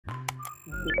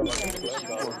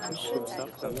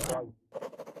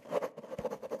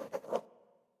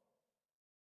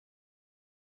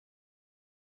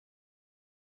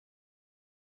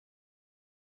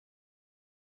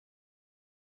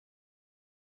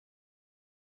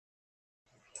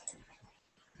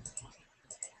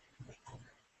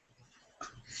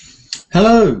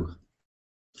Hello.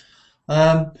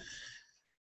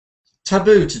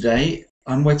 Taboo today.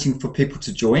 I'm waiting for people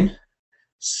to join.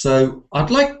 So I'd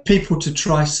like people to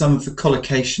try some of the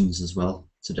collocations as well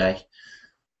today.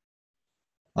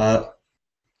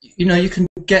 You can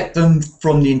get them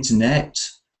from the internet,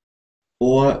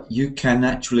 or you can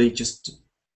actually just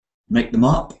make them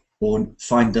up or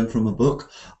find them from a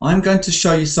book. I'm going to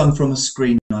show you some from a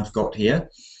screen I've got here,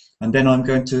 and then I'm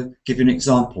going to give you an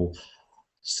example.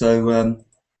 So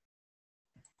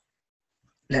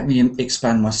let me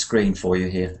expand my screen for you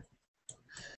here.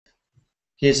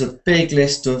 Here's a big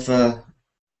list of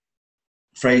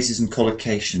phrases and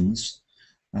collocations,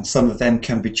 and some of them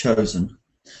can be chosen.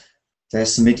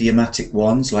 There's some idiomatic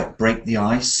ones like break the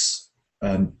ice,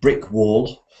 brick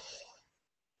wall,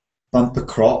 bumper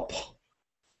crop.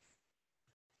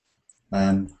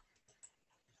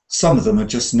 Some of them are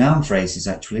just noun phrases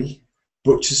actually.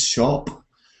 Butcher's shop,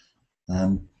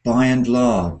 by and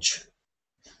large.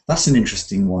 That's an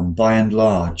interesting one, by and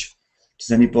large.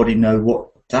 Does anybody know what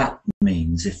that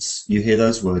means if you hear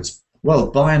those words?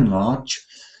 Well, by and large,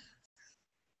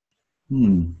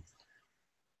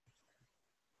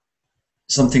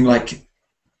 something like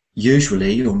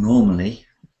usually or normally,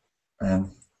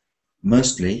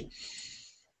 mostly,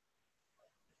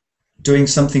 doing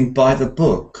something by the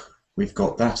book. We've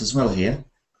got that as well here.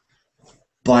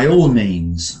 By all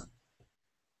means.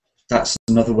 That's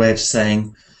another way of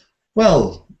saying,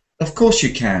 well, of course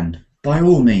you can, by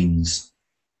all means.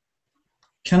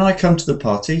 Can I come to the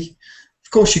party?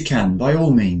 Of course you can, by all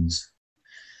means.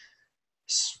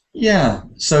 Yeah,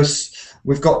 so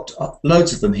we've got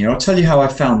loads of them here. I'll tell you how I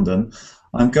found them.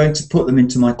 I'm going to put them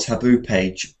into my Taboo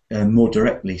page more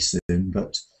directly soon,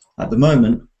 but at the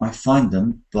moment I find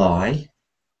them by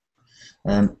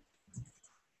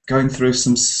going through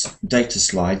some data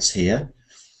slides here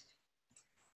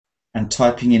and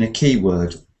typing in a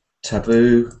keyword,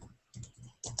 Taboo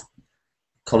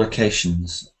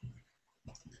collocations,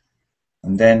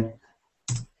 and then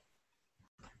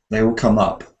they will come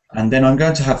up, and then I'm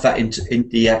going to have that in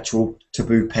the actual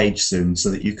Taboo page soon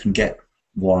so that you can get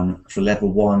one for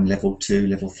level 1, level 2,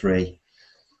 level 3.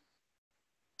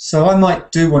 So I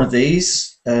might do one of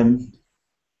these for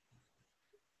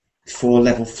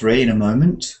level 3 in a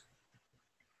moment.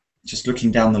 Just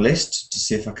looking down the list to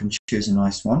see if I can choose a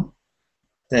nice one.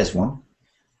 There's one.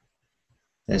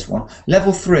 There's one.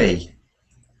 Level 3.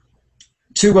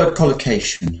 Two-word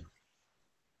collocation.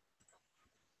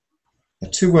 A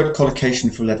two-word collocation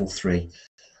for level 3.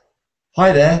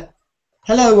 Hi there.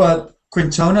 Hello,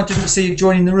 Quintone. I didn't see you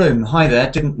joining the room. Hi there.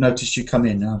 Didn't notice you come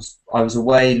in. I was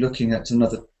away looking at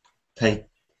another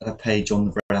page on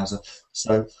the browser.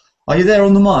 So, are you there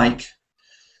on the mic?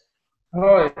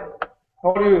 Hi.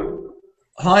 How are you?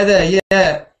 Hi there.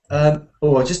 Yeah.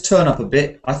 I'll just turn up a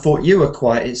bit. I thought you were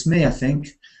quiet. It's me, I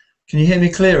think. Can you hear me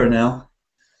clearer now?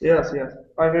 Yes,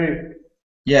 I hear you.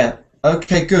 Yeah.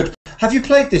 Okay, good. Have you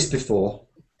played this before?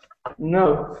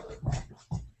 No.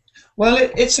 Well,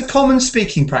 it's a common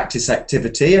speaking practice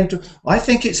activity, and I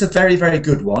think it's a very, very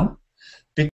good one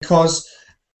because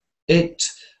it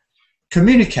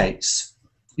communicates.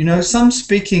 You know, some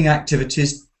speaking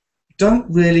activities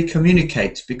don't really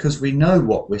communicate because we know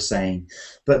what we're saying,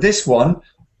 but this one,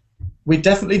 we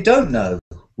definitely don't know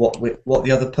what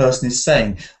the other person is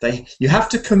saying. You have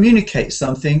to communicate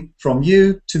something from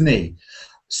you to me.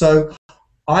 So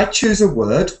I choose a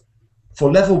word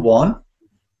for level 1.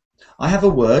 I have a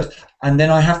word, and then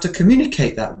I have to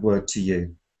communicate that word to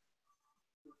you.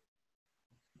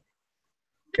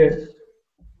 Okay.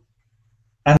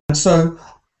 And so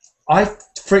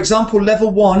for example, level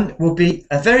 1 will be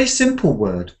a very simple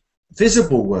word,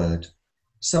 visible word,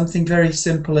 something very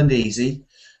simple and easy,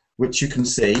 which you can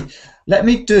see. Let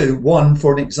me do one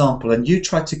for an example, and you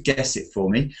try to guess it for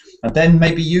me, and then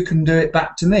maybe you can do it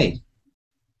back to me.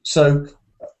 So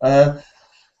I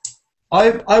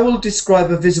will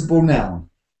describe a visible noun.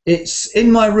 It's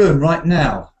in my room right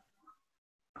now.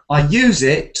 I use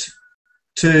it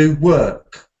to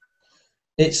work.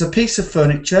 It's a piece of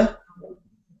furniture.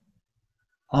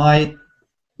 I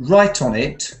write on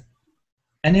it.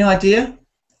 Any idea?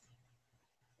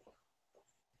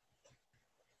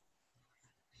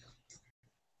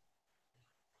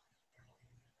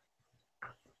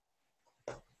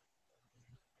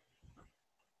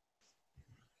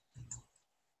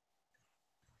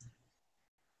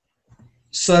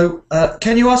 So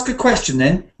can you ask a question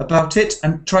then about it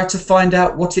and try to find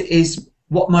out what it is,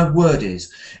 what my word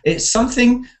is? It's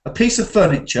something, a piece of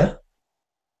furniture.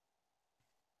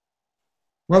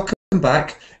 Welcome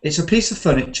back. It's a piece of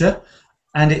furniture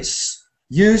and it's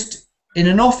used in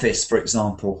an office, for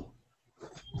example.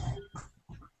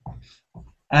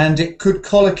 And it could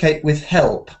collocate with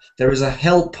help. There is a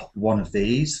help one of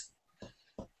these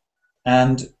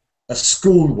and a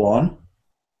school one.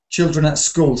 Children at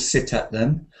school sit at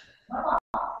them.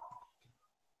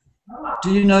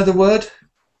 Do you know the word?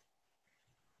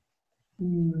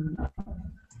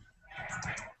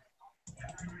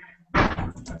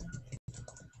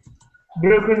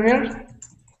 Broken hair?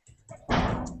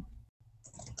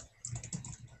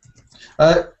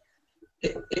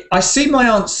 I see my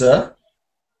answer.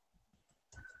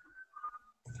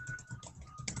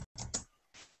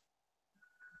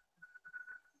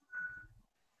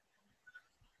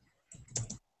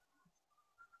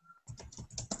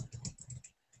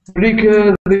 Blink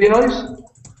the eyes?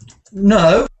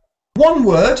 No, one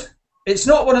word. It's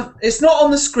not one of. It's not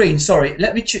on the screen. Sorry,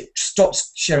 let me stop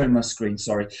sharing my screen.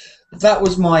 Sorry, that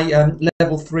was my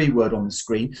level 3 word on the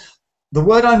screen. The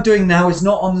word I'm doing now is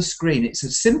not on the screen. It's a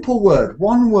simple word,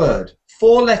 one word,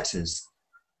 4 letters.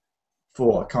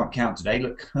 4. I can't count today.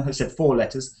 Look, I said 4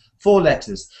 letters. 4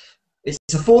 letters. It's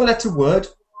a 4-letter word.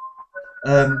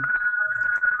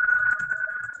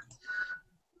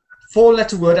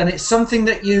 4-letter word, and it's something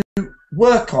that you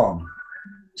work on.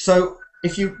 So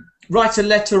if you write a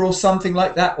letter or something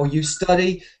like that, or you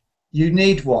study, you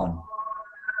need one.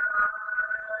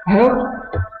 Help?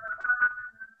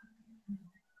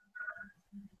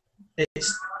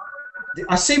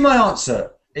 I see my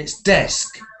answer. It's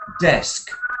desk. Desk.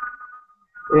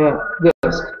 Yeah,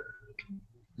 desk.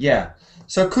 Yeah.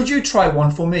 So could you try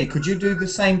one for me? Could you do the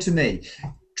same to me?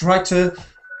 Try to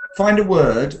find a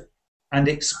word and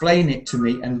explain it to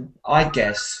me, and I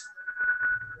guess.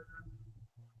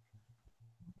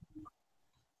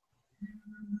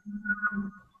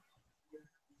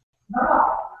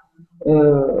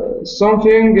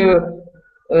 Something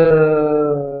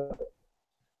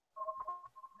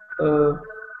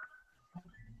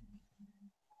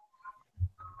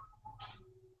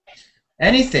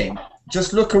Anything.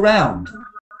 Just look around.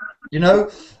 You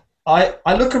know,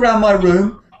 I look around my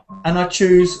room and I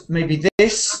choose maybe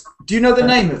this. Do you know the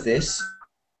name of this?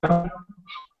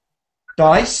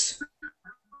 Dice.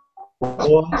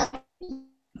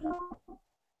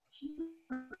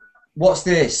 What's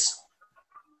this?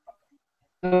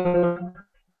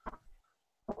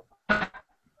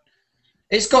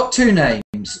 It's got 2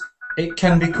 names. It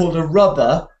can be called a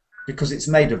rubber because it's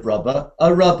made of rubber,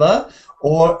 a rubber,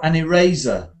 or an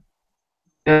eraser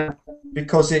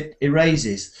because it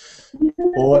erases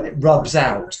or it rubs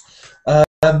out.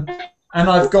 And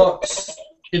I've got,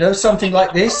 you know, something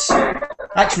like this.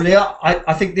 Actually,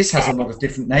 I think this has a lot of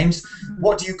different names.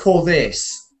 What do you call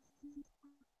this?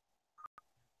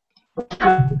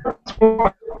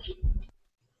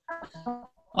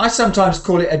 I sometimes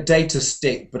call it a data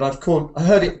stick, but I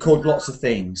heard it called lots of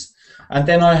things. And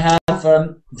then I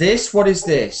have this. What is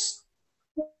this?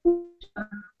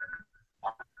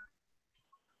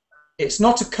 It's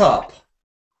not a cup.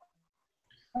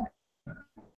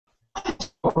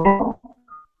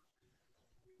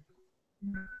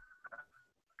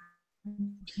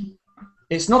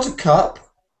 It's not a cup.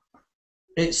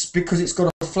 It's because it's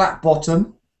got a flat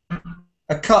bottom.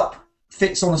 A cup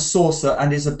fits on a saucer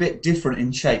and is a bit different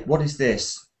in shape. What is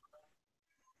this?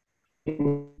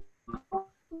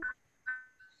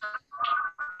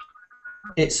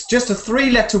 It's just a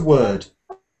 3-letter word.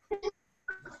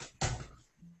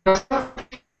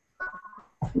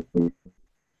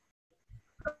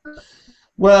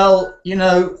 Well, you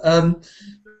know,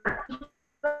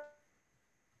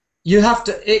 you have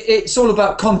to. It's all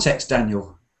about context,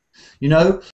 Daniel. You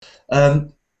know,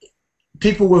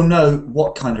 people will know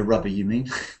what kind of rubber you mean.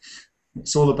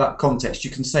 It's all about context.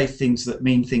 You can say things that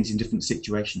mean things in different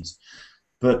situations,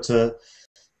 but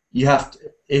you have to.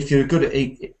 If you're good at,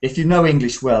 if you know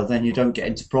English well, then you don't get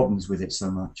into problems with it so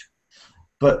much.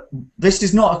 But this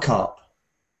is not a cup.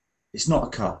 It's not a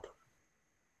cup.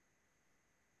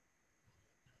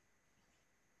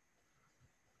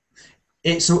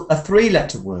 It's a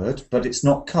 3-letter word, but it's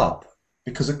not cup,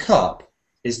 because a cup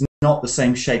is not the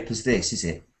same shape as this, is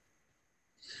it?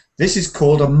 This is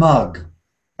called a mug.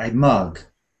 A mug.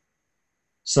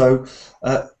 So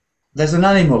there's an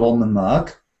animal on the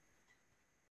mug.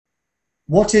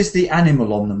 What is the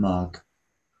animal on the mug?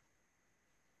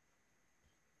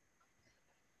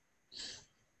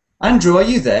 Andrew, are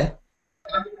you there?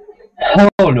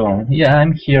 Hold on. Yeah,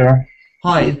 I'm here.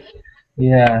 Hi.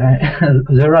 Yeah,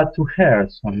 there are two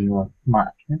hairs on your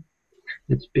mark. Yeah?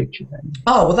 It's pictured.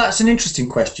 Oh, well, that's an interesting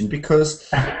question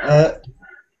because uh,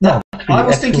 No, I three.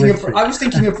 was thinking Actually, of three. I was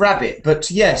thinking of rabbit,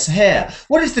 but yes, hare.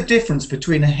 What is the difference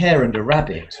between a hare and a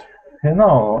rabbit? You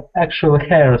know, actual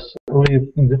hares live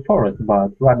in the forest, but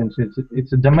rabbits,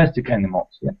 it's a domestic animals.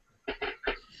 Yeah.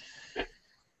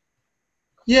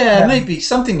 Yeah, Yeah. maybe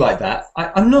something like that.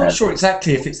 I'm not Uh, sure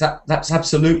exactly if it's that's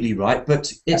absolutely right,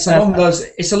 but uh, it's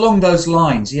along those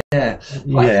lines. Yeah, but I think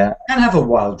yeah. you can have a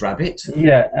wild rabbit.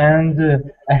 Yeah, and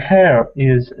a hare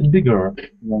is bigger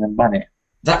than a bunny.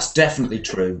 That's definitely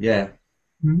true. Yeah,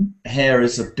 Mhm. hair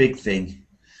is a big thing.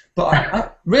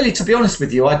 But really, to be honest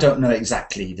with you, I don't know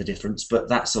exactly the difference, but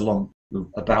that's along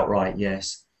about right.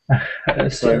 Yes. So,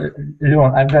 So,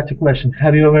 Leon, I've got a question.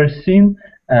 Have you ever seen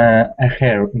a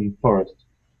hare in forest?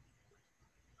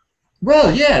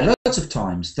 well, yeah, loads of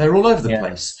times. They're all over the Yeah.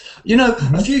 place. You know, a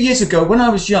Hmm. few years ago, when I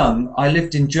was young, I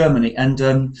lived in Germany, and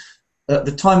at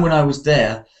the time when I was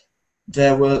there,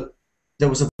 there were there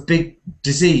was a big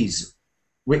disease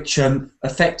which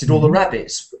affected all the Hmm.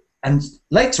 rabbits. And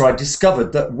later, I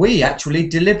discovered that we actually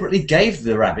deliberately gave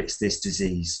the rabbits this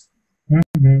disease.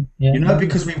 Hmm. Yeah. You know,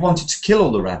 because we wanted to kill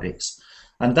all the rabbits.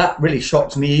 And that really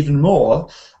shocked me even more.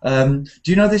 Do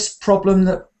you know this problem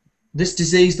that this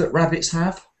disease that rabbits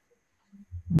have?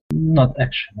 Not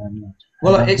actually. I'm not. I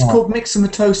Well, don't it's know. called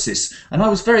myxomatosis, and I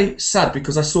was very sad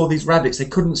because I saw these rabbits. They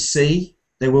couldn't see.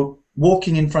 They were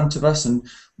walking in front of us and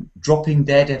dropping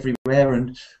dead everywhere,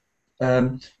 and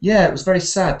yeah, it was very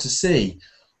sad to see.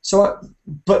 So,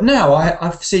 but now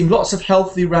I've seen lots of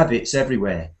healthy rabbits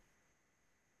everywhere.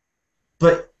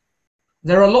 But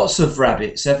there are lots of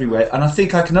rabbits everywhere, and I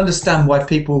think I can understand why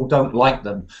people don't like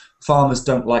them. Farmers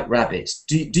don't like rabbits.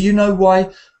 Do you know why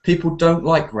people don't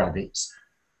like rabbits?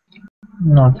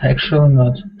 Not actually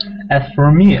not. As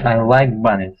for me, I like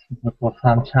bunnies. But for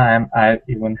some time, I've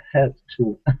even had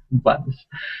two bunnies.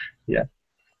 Yeah.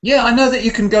 Yeah, I know that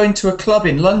you can go into a club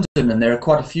in London and there are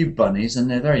quite a few bunnies and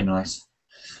they're very nice.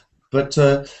 But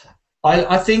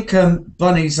I think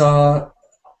bunnies are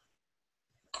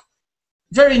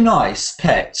very nice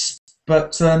pets,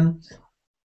 but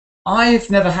I've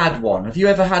never had one. Have you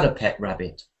ever had a pet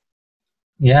rabbit?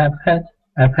 Yeah,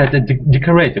 I've had a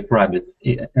decorative rabbit.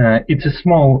 It's a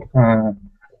small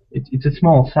it's a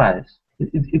small size.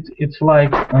 It's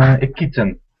like a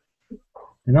kitten,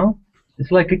 you know? It's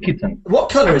like a kitten.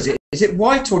 What colour is it? Is it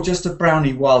white or just a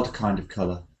browny wild kind of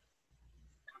colour?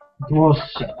 It was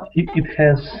it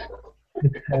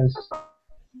has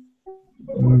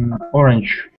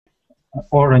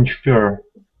orange fur.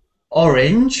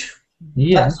 Orange.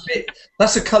 Yes.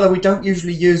 That's a colour we don't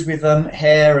usually use with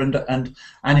hair and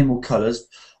animal colours.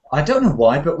 I don't know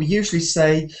why, but we usually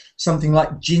say something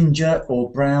like ginger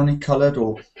or browny coloured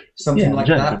or something Yeah, like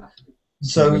ginger. that.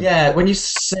 So yeah, when you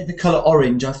say the colour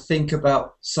orange, I think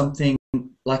about something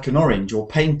like an orange or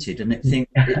painted, and I think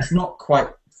it's not quite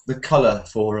the colour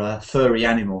for a furry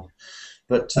animal.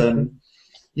 But Okay.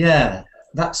 yeah,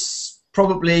 that's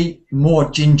probably more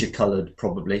ginger coloured,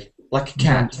 probably like a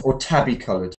cat Ginger. or tabby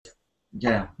coloured.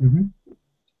 Yeah, Hmm.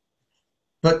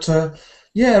 but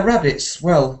yeah, rabbits.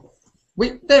 Well,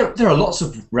 there are lots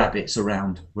of rabbits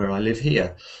around where I live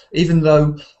here, even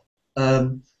though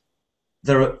um,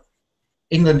 there are.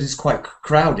 England is quite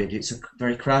crowded. It's a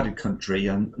very crowded country,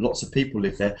 and lots of people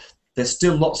live there. There's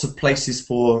still lots of places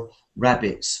for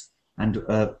rabbits and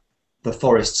the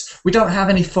forests. We don't have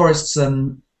any forests,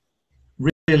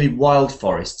 really wild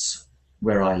forests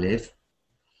where I live.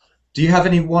 Do you have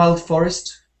any wild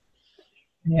forest?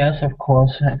 Yes, of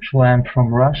course. Actually, I'm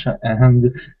from Russia, and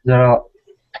there are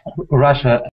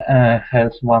Russia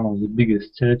has one of the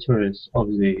biggest territories of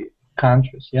the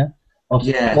countries, yeah, of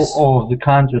Yes. all of the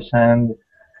countries, and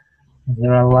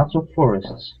there are lots of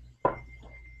forests.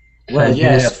 Well,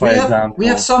 Siberia, yes, for we have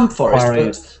example, some forest, Far but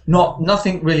East.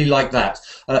 nothing really like that.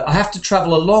 I have to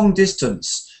travel a long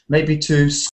distance, maybe to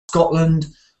Scotland,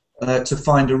 to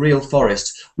find a real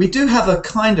forest. We do have a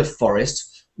kind of forest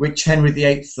which Henry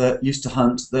VIII used to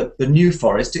hunt. The New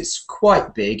Forest. It's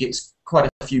quite big. It's quite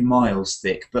a few miles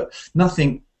thick, but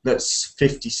nothing that's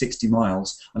 50, 60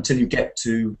 miles until you get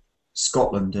to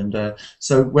Scotland. And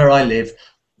so where I live,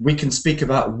 we can speak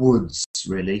about woods,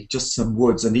 really, just some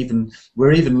woods, and even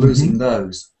we're even Hmm. losing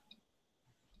those.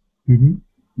 Hmm.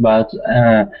 But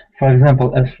for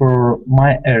example, as for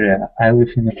my area, I live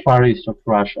in the far east of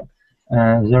Russia.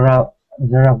 There are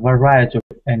variety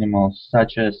of animals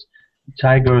such as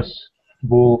tigers,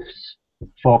 wolves,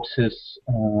 foxes.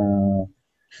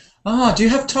 Ah, do you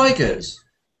have tigers?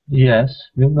 Yes,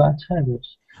 we've got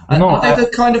tigers. And No, are they the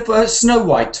kind of Snow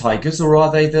White tigers, or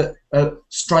are they the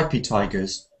stripy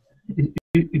tigers?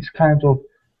 It's kind of.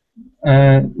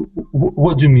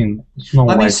 What do you mean, snow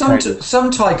I mean, white tigers? some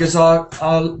tigers are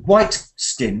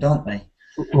white-skinned, aren't they?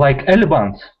 Like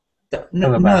elephants?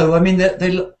 No, I mean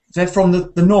they're from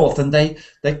the north, and they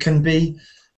can be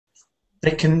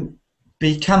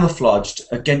camouflaged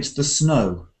against the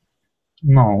snow.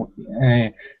 No,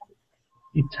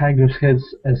 tiger has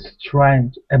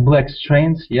a black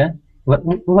strands, yeah, like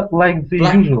the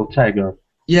Black. usual tiger.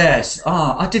 Yes.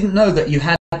 Ah, I didn't know that you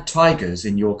had tigers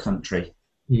in your country.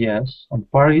 Yes, on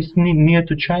Far East near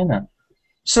to China.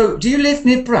 So, do you live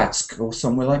near Bratsk or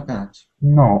somewhere like that?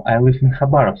 No, I live in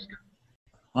Khabarovsk.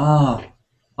 Ah,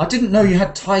 I didn't know you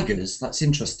had tigers. That's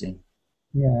interesting.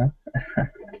 Yeah.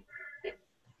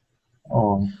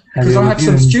 Oh, Because I have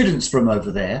some students from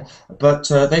over there, but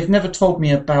they've never told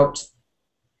me about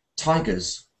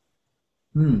tigers.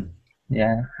 Hmm.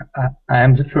 Yeah, I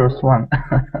am the first one.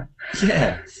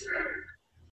 Yeah.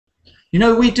 You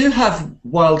know, we do have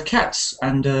wild cats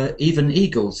and even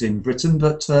eagles in Britain,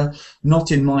 but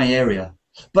not in my area.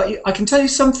 But I can tell you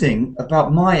something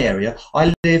about my area.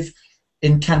 I live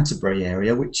in Canterbury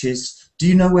area, which is... Do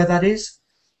you know where that is?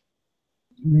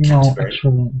 No,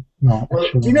 actually, no. Well,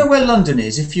 Actually, do you know where London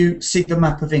is? If you see the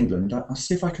map of England, I'll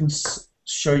see if I can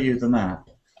show you the map.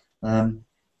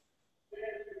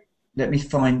 Let me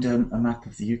find a map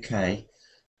of the UK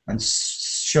and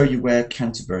show you where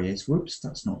Canterbury is. Whoops,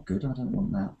 that's not good. I don't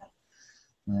want that.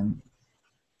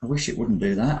 I wish it wouldn't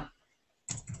do that.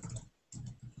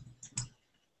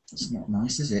 That's not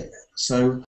nice, is it?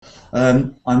 So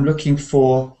I'm looking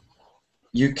for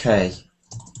UK.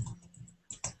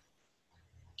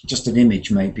 Just an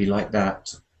image maybe like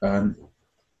that. I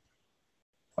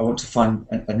want to find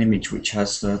an image which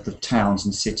has the towns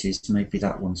and cities. Maybe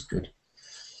that one's good.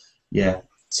 Yeah,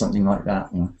 something like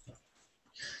that one.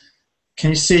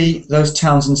 Can you see those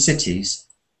towns and cities?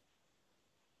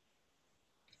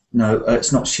 No,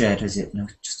 it's not shared, is it? No,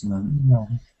 just a moment. No,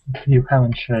 you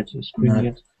haven't shared your screen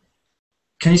yet.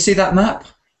 Can you see that map?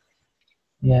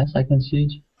 Yes, I can see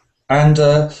it. And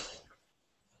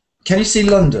can you see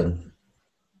London?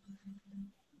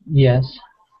 Yes.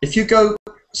 If you go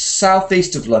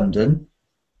southeast of London,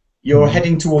 you're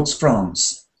heading towards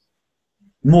France.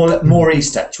 More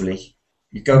east, actually.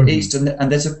 You go east,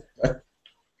 and there's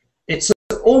it's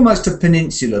almost a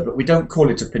peninsula, but we don't call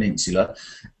it a peninsula.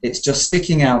 It's just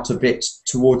sticking out a bit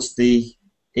towards the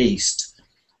east,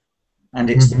 and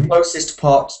it's the closest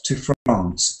part to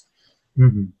France.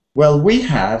 Well, we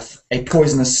have a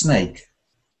poisonous snake,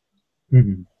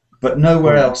 but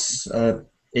nowhere else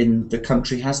in the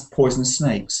country has poisonous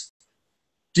snakes.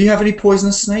 Do you have any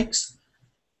poisonous snakes?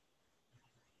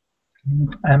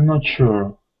 I'm not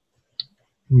sure.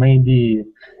 Maybe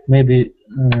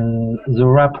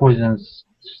there are poisonous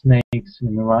snakes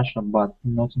in Russia, but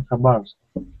not in Khabarovsk.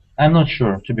 I'm not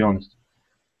sure, to be honest.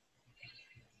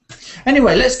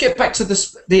 Anyway, let's get back to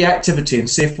the activity and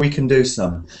see if we can do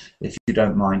some, if you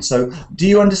don't mind. So, do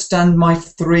you understand my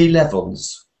 3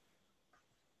 levels?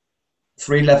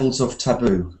 3 levels of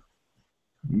taboo?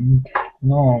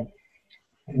 No,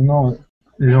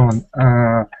 Leon.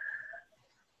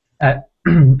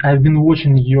 I've been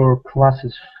watching your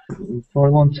classes for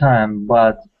a long time,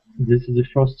 but this is the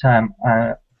first time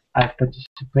I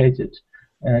participated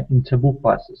in taboo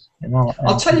classes. You know.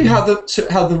 I'll tell you how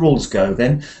the rules go.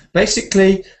 Then,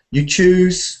 basically, you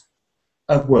choose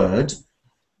a word,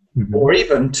 or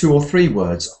even 2 or 3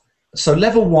 words. So,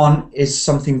 level 1 is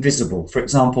something visible. For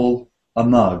example, a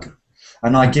mug,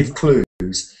 and I give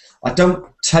clues. I don't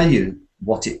tell you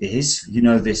what it is. You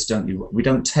know this, don't you? We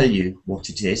don't tell you what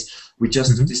it is. We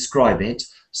just describe it.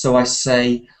 So I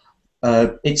say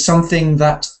it's something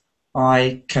that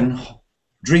I can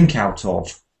drink out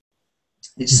of.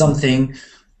 It's something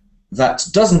that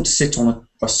doesn't sit on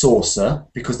a saucer,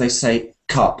 because they say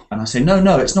cup, and I say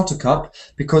no, it's not a cup,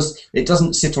 because it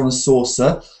doesn't sit on a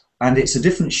saucer and it's a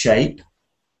different shape.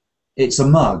 It's a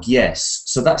mug, yes.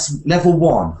 So that's level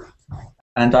 1.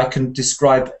 And I can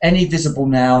describe any visible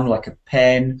noun, like a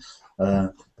pen,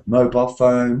 mobile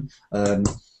phone,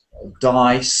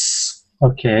 dice.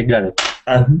 Okay, I got it.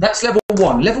 That's level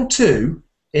 1. Level 2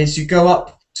 is you go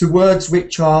up to words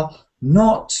which are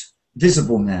not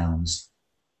visible nouns.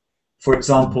 For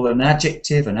example, an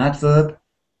adjective, an adverb.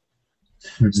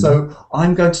 So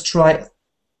I'm going to try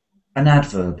an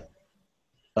adverb.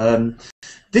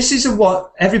 This is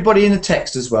what everybody in the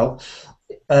text as well.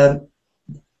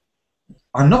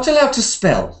 I'm not allowed to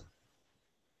spell.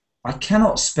 I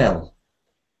cannot spell.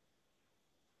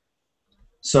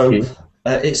 So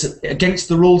it's against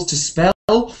the rules to spell,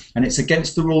 and it's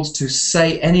against the rules to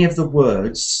say any of the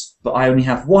words but I only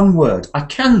have one word. I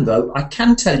can, though, I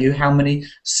can tell you how many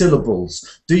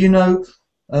syllables. Do you know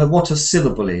what a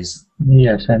syllable is?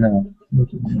 Yes, I know.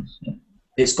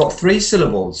 It's got 3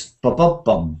 syllables.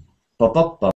 Ba-ba-bum,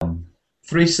 ba-ba-bum.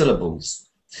 3 syllables.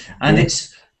 And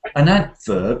it's an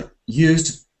adverb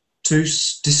used to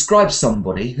describe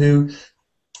somebody who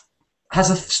has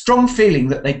a strong feeling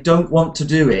that they don't want to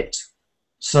do it.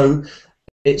 So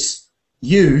it's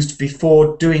used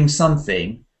before doing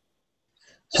something.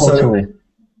 Totally. So,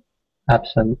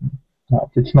 absolutely. No,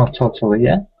 it's not totally,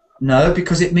 yeah? No,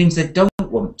 because it means they don't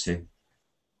want to.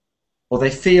 Or they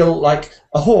feel like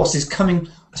a horse is coming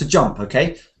to jump,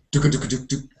 okay?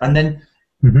 And then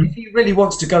if he really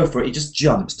wants to go for it, he just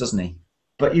jumps, doesn't he?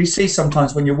 But you see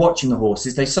sometimes when you're watching the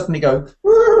horses, they suddenly go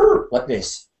like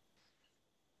this.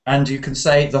 And you can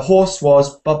say the horse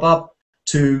was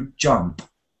to jump.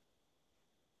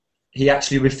 He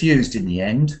actually refused in the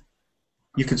end.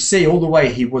 You could see all the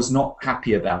way he was not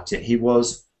happy about it. He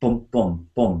was bum, bum,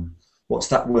 bum. What's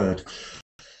that word?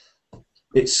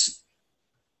 It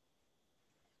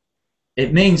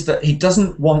means that he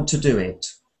doesn't want to do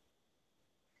it.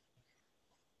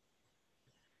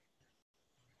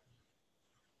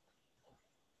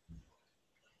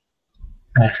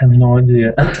 I have no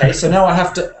idea. Okay, so now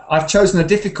I've chosen a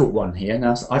difficult one here.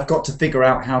 Now I've got to figure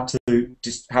out how to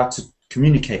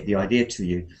communicate the idea to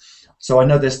you. So I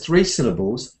know there's 3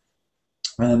 syllables.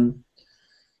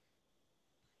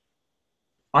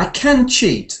 I can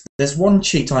cheat. There's one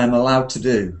cheat I am allowed to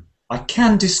do. I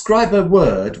can describe a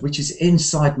word which is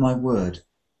inside my word.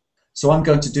 So I'm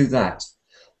going to do that.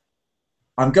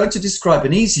 I'm going to describe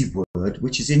an easy word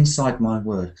which is inside my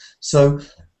word. So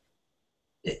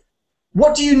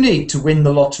what do you need to win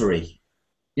the lottery?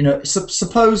 You know,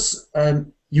 suppose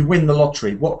you win the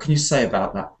lottery. What can you say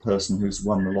about that person who's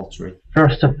won the lottery?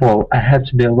 First of all, I have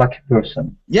to be a lucky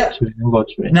person. Yeah. To win the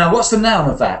lottery. Now, what's the noun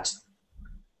of that?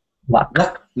 Luck.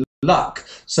 Luck.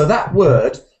 So that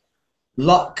word,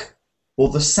 luck, or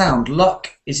the sound luck,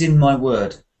 is in my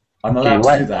word. I'm allowed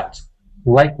to do that.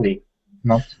 Likely,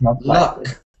 not luck.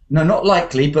 Likely. No, not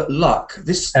likely, but luck.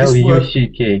 This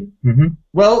L-U-C-K.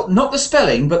 Well, not the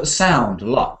spelling, but the sound,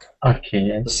 luck.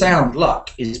 Okay. The sound,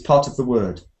 luck, is part of the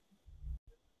word.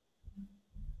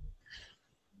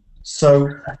 So,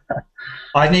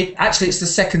 actually it's the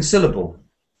second syllable.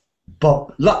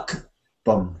 Bum, luck,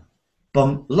 bum,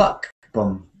 bum, luck,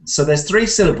 bum. So there's 3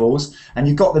 syllables, and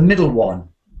you've got the middle one.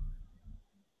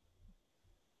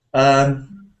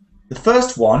 The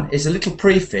first one is a little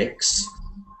prefix,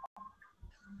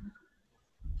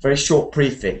 very short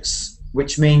prefix,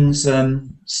 which means,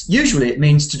 usually it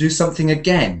means to do something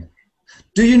again.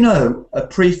 Do you know a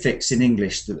prefix in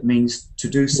English that means to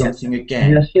do something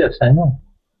again? Yes, I know.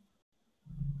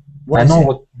 I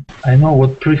know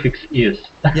what prefix is.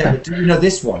 Yeah, but do you know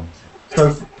this one?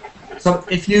 So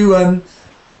if you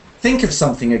think of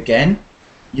something again,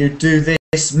 you do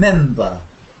this member.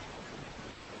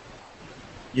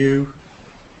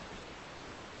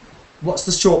 What's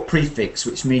the short prefix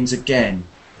which means again?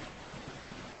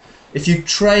 If you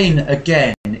train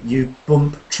again, you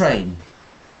bump train.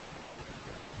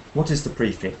 What is the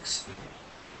prefix?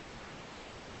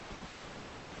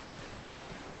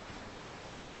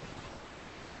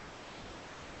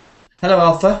 Hello,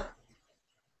 Alpha.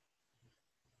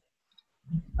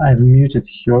 I've muted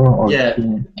her or yeah.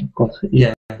 him because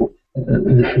there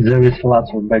is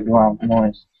lots of background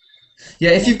noise.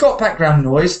 Yeah, if you've got background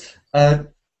noise, the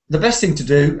best thing to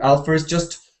do, Alpha, is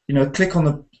just click on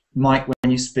the mic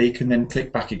when you speak and then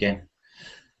click back again.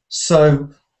 So,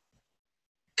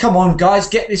 come on, guys,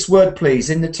 get this word,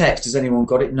 please, in the text. Has anyone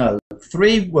got it? No.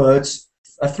 3 words,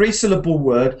 a 3-syllable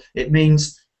word. It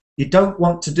means you don't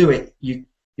want to do it.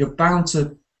 You're bound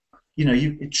to,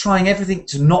 you're trying everything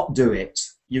to not do it.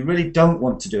 You really don't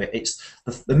want to do it. It's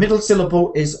the middle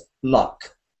syllable is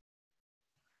luck,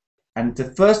 and the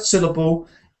first syllable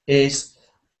is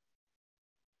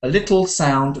a little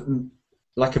sound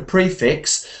like a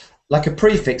prefix,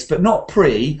 but not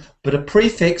pre, but a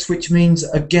prefix which means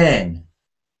again.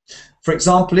 For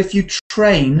example, if you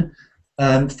train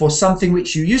for something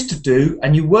which you used to do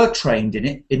and you were trained in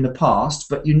it in the past,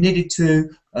 but you needed to,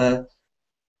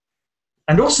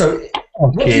 and also,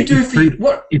 what do you do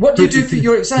for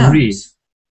your exams? Re.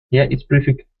 Yeah, it's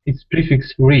prefix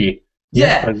re.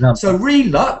 Yeah. For example. So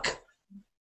re-luck.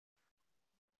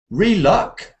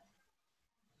 Re-luck.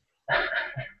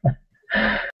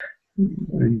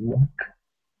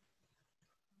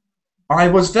 I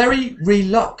was very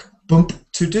re-luck bump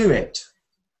to do it.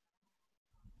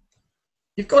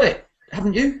 You've got it,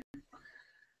 haven't you?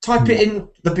 Type it in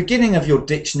the beginning of your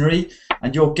dictionary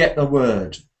and you'll get the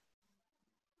word.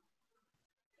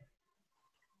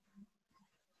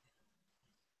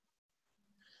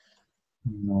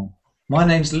 No. My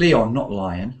name's Leon, not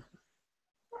Lion.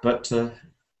 But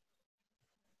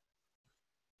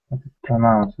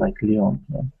Pronounced like Leon.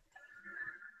 Yeah.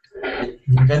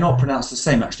 they're not pronounced the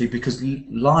same, actually, because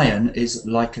lion is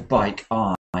like a bike,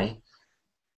 I.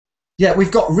 Yeah,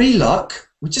 we've got reluck.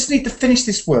 We just need to finish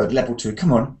this word, level 2.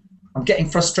 Come on. I'm getting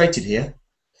frustrated here.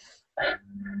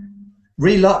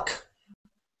 Reluck,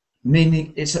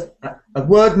 meaning it's a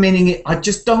word meaning it, I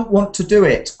just don't want to do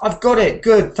it. I've got it.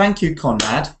 Good. Thank you,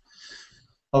 Conrad.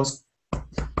 I was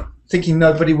thinking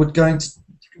nobody was going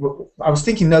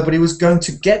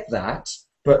to get that,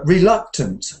 but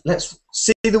reluctant. Let's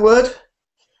see the word.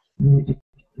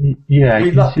 Yeah, I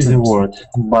Reluctant. can see the word,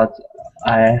 but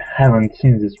I haven't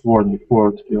seen this word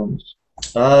before, to be honest.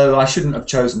 Oh, I shouldn't have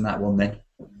chosen that one then.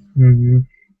 Mm-hmm.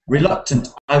 Reluctant.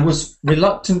 I was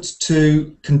reluctant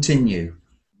to continue.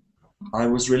 I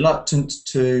was reluctant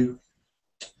to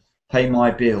pay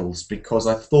my bills because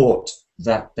I thought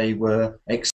that they were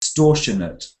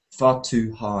extortionate, far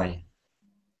too high.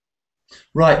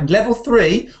 Right, level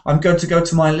 3, I'm going to go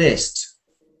to my list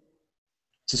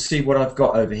to see what I've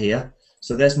got over here.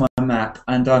 So there's my map,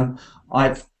 and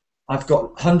I've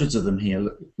got hundreds of them here,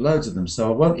 loads of them,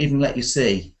 so I won't even let you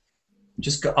see.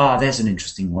 Just go, there's an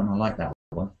interesting one. I like that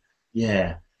one.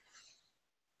 Yeah.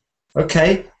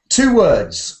 Okay, 2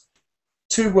 words.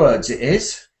 2 words it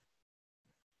is.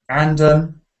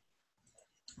 And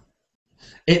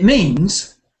it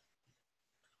means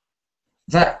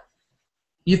that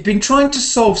you've been trying to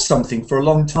solve something for a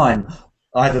long time.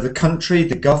 Either the country,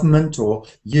 the government, or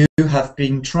you have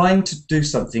been trying to do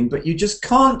something, but you just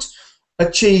can't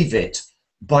achieve it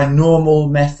by normal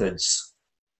methods.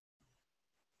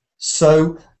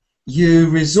 So you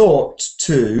resort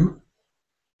to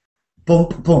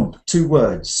bump, bump, 2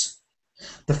 words.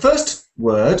 The first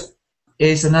word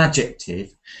is an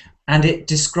adjective, and it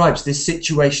describes this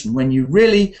situation when you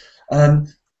really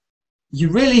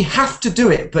have to do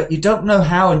it, but you don't know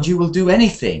how, and you will do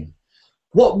anything.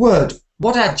 What word,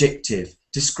 what adjective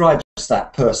describes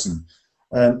that person?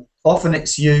 Often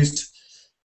it's used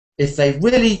if they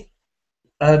really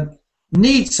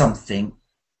need something,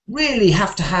 really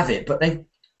have to have it, but they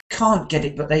can't get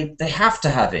it, but they have to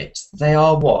have it. They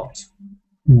are what?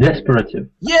 Desperate.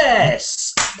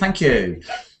 Yes, thank you.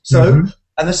 So,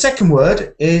 and the second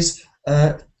word is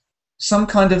some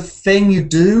kind of thing you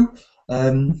do.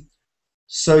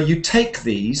 So you take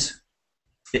these,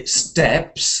 it's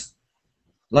steps,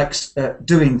 like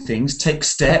doing things, take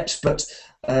steps, but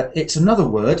it's another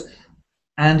word,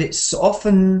 and it's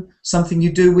often something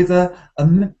you do with a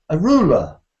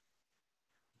ruler.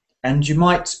 And you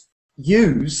might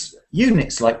use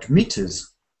units like meters.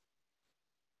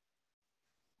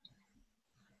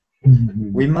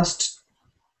 We must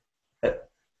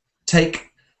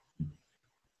take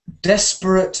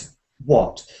desperate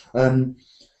what?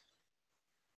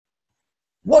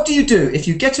 What do you do if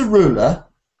you get a ruler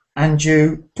and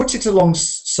you put it along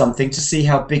something to see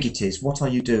how big it is? What are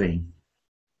you doing?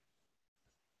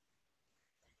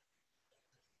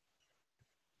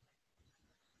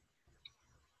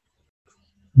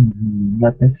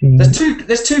 Let me think.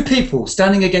 There's two people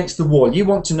standing against the wall. You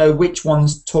want to know which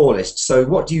one's tallest. So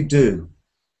what do?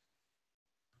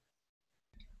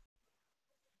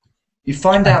 You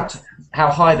find out how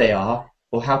high they are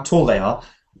or how tall they are.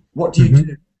 What do you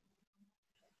do?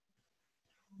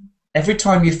 Every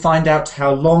time you find out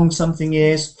how long something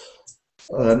is,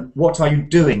 what are you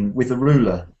doing with the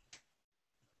ruler?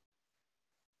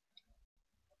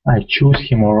 I choose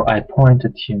him or I point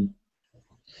at him.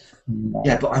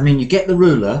 Yeah, but I mean, you get the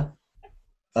ruler.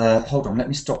 Hold on, let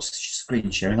me stop screen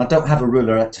sharing. I don't have a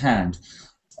ruler at hand.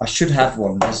 I should have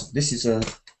one. This is a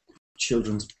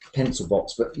children's pencil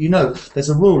box, but you know, there's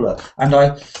a ruler, and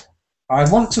I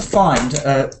want to find,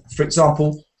 for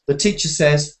example, the teacher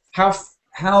says,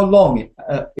 how long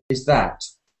is that?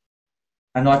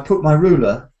 And I put my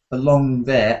ruler along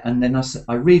there, and then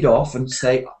I read off and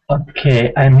say,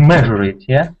 okay, I measure it,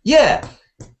 yeah? Yeah.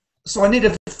 So I need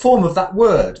a form of that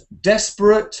word.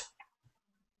 Desperate,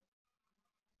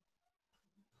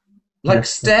 like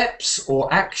steps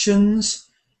or actions.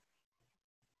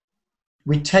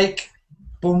 We take,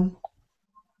 boom,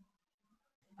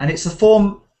 and it's a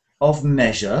form of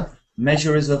measure.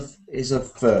 Measure is a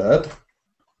verb.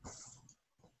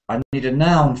 I need a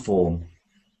noun form.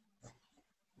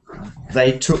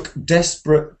 They took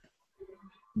desperate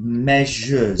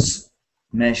measures.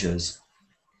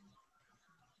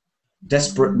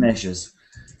 Desperate measures.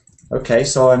 Okay,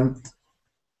 so I'm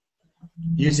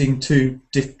using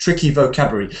tricky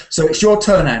vocabulary. So it's your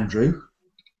turn, Andrew.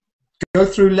 Go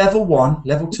through level 1,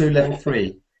 level 2, level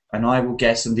 3, and I will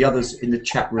guess, and the others in the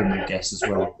chat room will guess as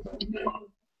well.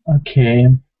 Okay.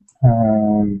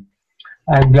 Um,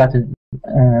 I've got it.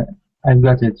 I've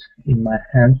got it in my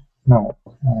hand. No.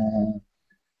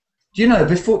 Do you know,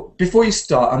 before you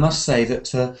start, I must say that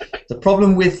the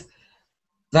problem with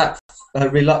that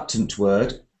reluctant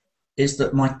word is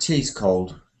that my tea's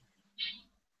cold.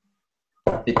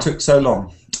 It took so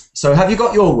long. So have you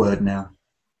got your word now?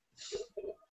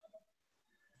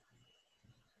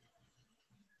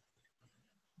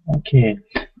 Okay.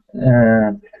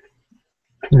 The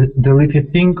little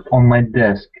thing on my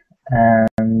desk,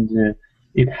 and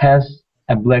it has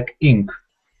a black ink.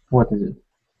 What is it?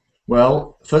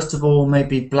 Well, first of all,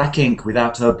 maybe black ink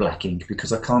without her black ink,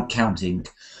 because I can't count ink.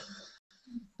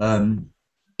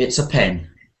 It's a pen.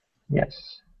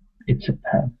 Yes, it's a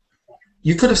pen.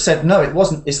 You could have said, no, it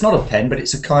wasn't. It's not a pen, but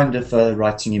it's a kind of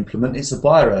writing implement. It's a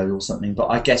biro or something, but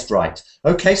I guessed right.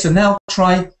 Okay, so now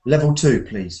try level 2,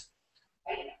 please.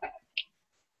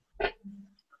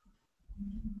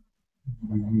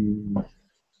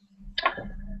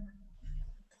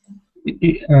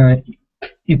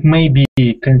 It may be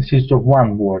consist of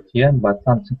one word, yeah, but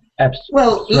something abstract.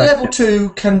 Well, level 2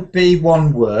 can be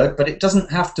one word, but it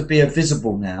doesn't have to be a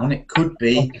visible noun. It could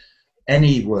be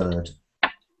any word.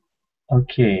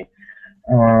 Okay.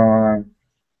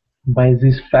 By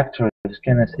these factors,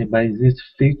 can I say by this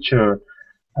feature,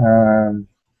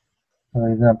 for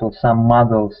example, some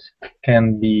models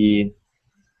can be...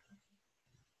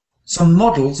 Some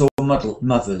models or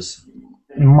mothers?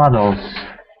 Models.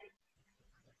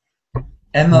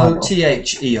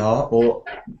 M-O-T-H-E-R or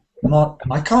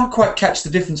I can't quite catch the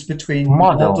difference between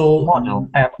model and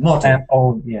model.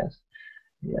 Oh, yes.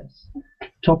 Yes.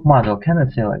 Top model, can I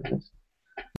say like this?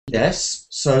 Yes,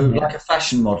 so Yeah. like a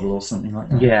fashion model or something like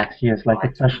that. Yes, yes, like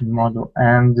a fashion model.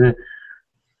 And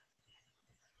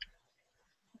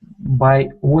by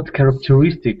what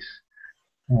characteristics?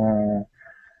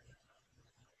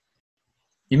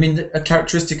 You mean a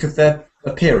characteristic of their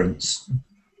appearance?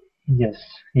 Yes,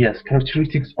 yes,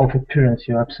 characteristics of appearance,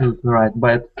 you're absolutely right.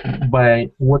 But by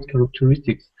what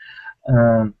characteristics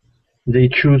they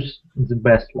choose the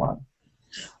best one?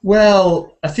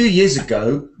 Well, a few years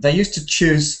ago, they used to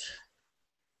choose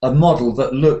a model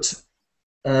that looked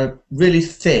really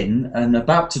thin and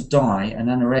about to die and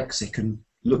anorexic and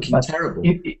looking terrible.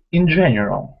 In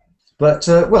general. But,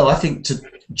 well, I think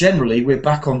generally we're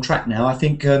back on track now. I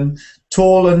think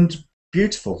tall and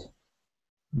beautiful.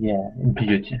 Yeah,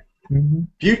 beauty. Mm-hmm.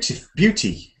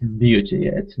 Beauty,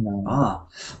 yeah, it's no. Ah,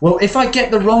 well, if I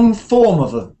get the wrong form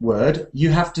of a word, you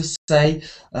have to say...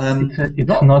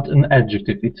 it's not an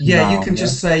adjective, it's a noun, you can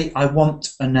just say, I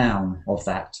want a noun of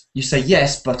that. You say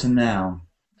yes, but a noun.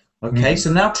 Okay, so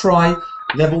now try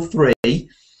level 3.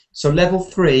 So level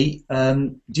 3,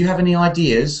 do you have any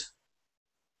ideas?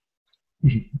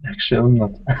 Actually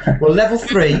not. Well, level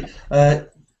 3,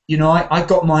 you know, I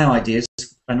got my ideas,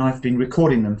 and I've been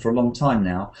recording them for a long time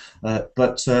now,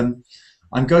 but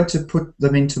I'm going to put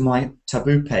them into my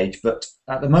Taboo page, but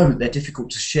at the moment they're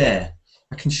difficult to share.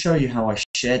 I can show you how I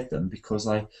shared them, because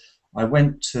I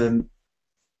went to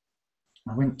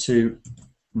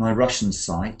my Russian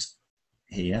site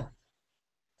here,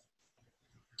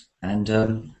 and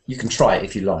you can try it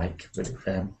if you like, but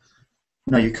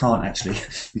no, you can't actually.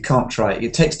 You can't try it.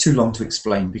 It takes too long to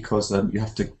explain, because you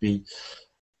have to be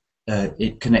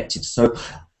connected. So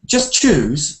just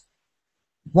choose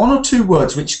 1 or 2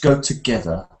 words which go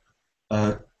together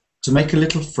to make a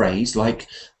little phrase. Like,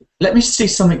 let me see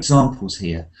some examples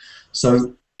here.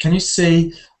 So can you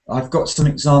see? I've got some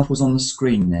examples on the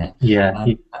screen there. Yeah,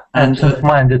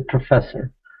 absent-minded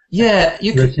professor. Yeah,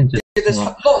 you can. There's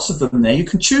lots of them there. You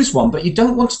can choose one, but you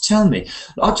don't want to tell me.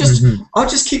 I'll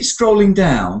just keep scrolling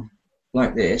down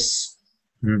like this.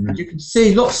 And you can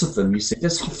see lots of them. You see,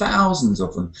 there's thousands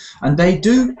of them, and they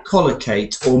do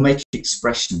collocate or make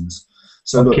expressions.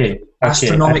 So look,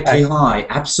 astronomically high,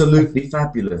 absolutely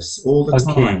fabulous, all the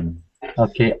time.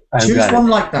 Okay, choose one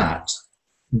like that.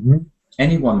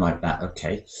 Any one like that.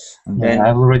 Okay, and then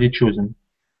I've already chosen.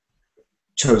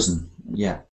 Chosen.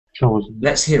 Yeah. Chosen.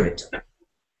 Let's hear it.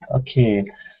 Okay.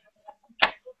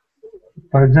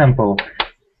 For example,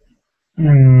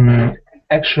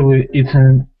 actually,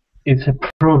 it's a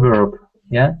proverb,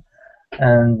 yeah,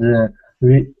 and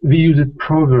we use it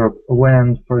proverb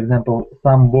when, for example,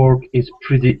 some work is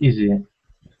pretty easy.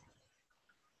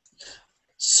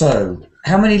 So,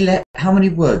 how many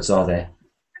words are there?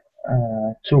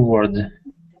 2 words.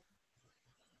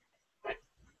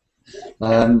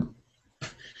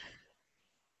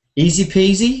 Easy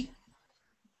peasy?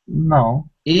 No.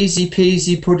 Easy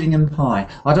peasy pudding and pie.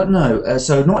 I don't know.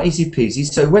 So not easy peasy.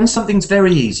 So when something's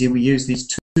very easy, we use these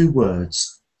 2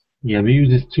 words. Yeah, we use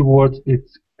these 2 words.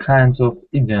 It's kind of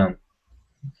idiom.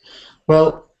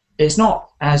 Well, it's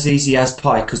not as easy as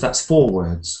pie because that's 4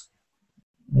 words.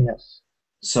 Yes.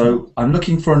 So I'm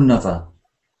looking for another.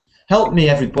 Help me,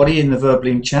 everybody, in the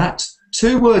Verbling chat.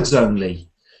 2 words only.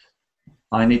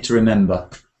 I need to remember.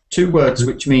 2 words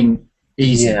which mean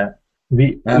easy. Yeah.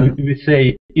 We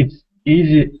say it's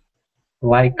easy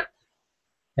like.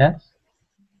 Yes.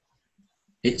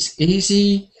 It's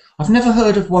easy. I've never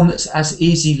heard of one that's as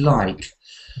easy like.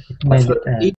 I've Maybe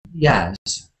heard easy as.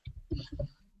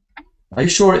 Are you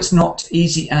sure it's not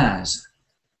easy as?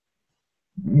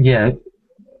 yeah.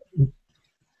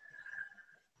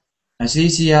 As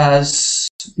easy as.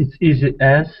 It's easy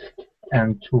as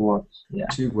and 2 words. Yeah.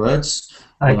 2 words.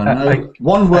 I know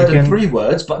 1 word I and 3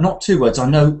 words, but not 2 words. I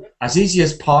know as easy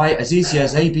as pie, as easy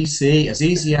as ABC, as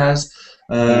easy as.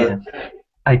 Yeah.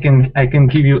 I can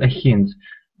give you a hint.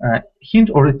 Hint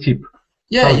or a tip.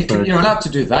 Yeah, you're allowed to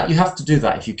do that. You have to do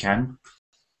that if you can.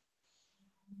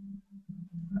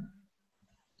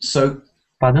 So,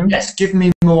 Pardon? yes, give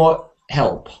me more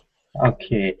help.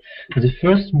 Okay. The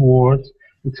first word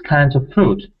is kind of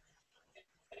fruit.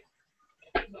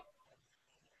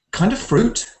 Kind of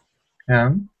fruit?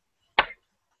 Yeah.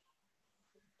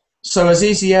 So as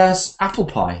easy as apple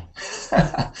pie.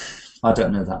 I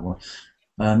don't know that one.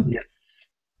 Yeah.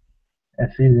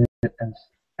 As easy as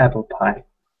apple pie.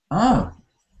 Oh,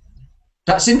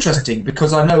 that's interesting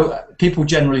because I know people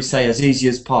generally say as easy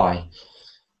as pie.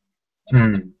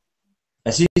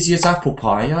 As easy as apple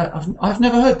pie. I've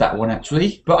never heard that one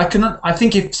actually, but I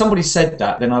think if somebody said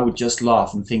that, then I would just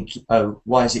laugh and think, oh,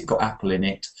 why has it got apple in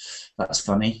it? That's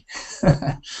funny.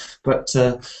 But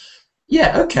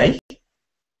yeah, okay.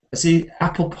 See,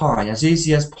 apple pie, as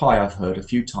easy as pie. I've heard a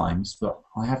few times, but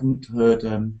I haven't heard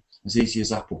as easy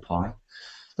as apple pie.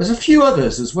 There's a few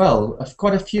others as well.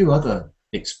 Quite a few other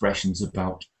expressions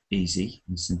about easy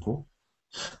and simple.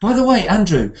 By the way,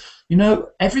 Andrew, you know,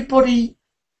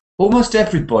 almost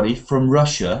everybody from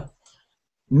Russia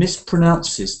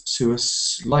mispronounces to a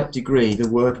slight degree the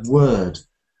word word.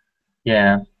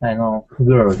 Yeah, I know.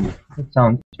 Word. It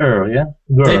sounds yeah?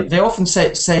 Word. They often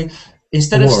say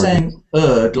instead of saying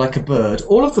like a bird,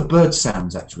 all of the bird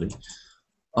sounds actually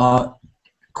are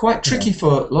quite tricky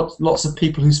for lots of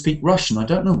people who speak Russian. I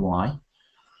don't know why,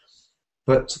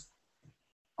 but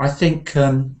I think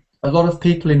a lot of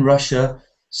people in Russia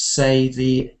say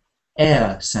the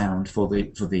air sound for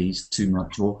these too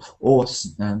much, or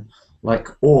like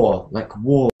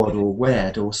ward or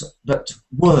wed, or but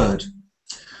word.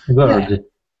 Word. Yeah.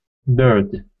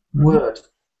 Bird. Word.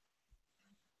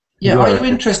 Yeah, Word. are you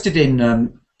interested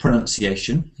in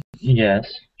pronunciation?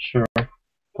 Yes, sure.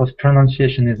 Because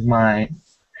pronunciation is my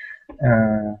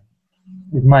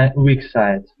weak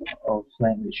side of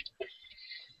language.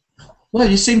 Well,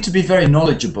 you seem to be very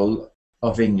knowledgeable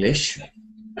of English,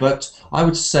 but I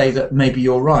would say that maybe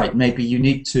you're right. Maybe you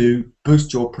need to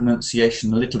boost your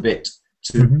pronunciation a little bit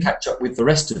to catch up with the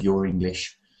rest of your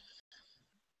English.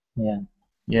 Yeah.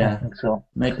 Yeah, I think so.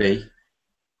 Maybe.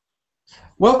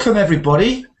 Welcome,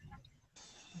 everybody.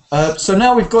 So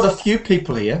now we've got a few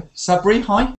people here. Sabri,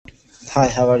 hi. Hi,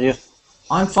 how are you?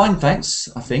 I'm fine, thanks,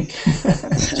 I think.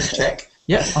 Just check.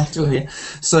 Yeah, I'm still here.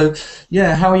 So,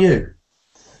 yeah, how are you?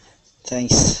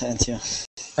 Thanks, and you?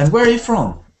 And where are you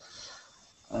from?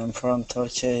 I'm from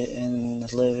Turkey in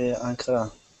Lviv,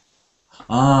 Ankara.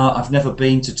 Ah, I've never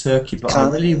been to Turkey, but I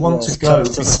really want to go.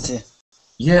 Capital city.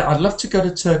 Yeah, I'd love to go to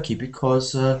Turkey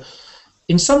because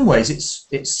in some ways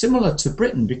it's similar to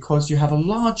Britain because you have a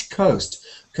large coast.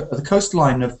 The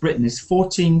coastline of Britain is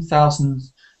 14,000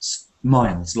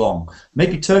 miles long.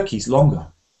 Maybe Turkey's longer.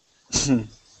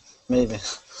 Maybe.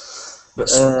 But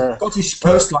Scottish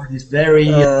coastline is very...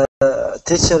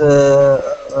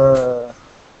 teacher,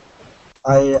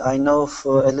 I know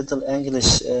for a little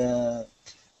English.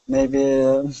 Maybe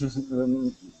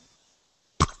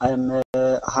I'm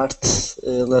a hard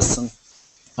lesson.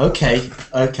 Okay.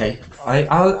 I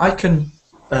can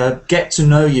get to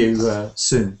know you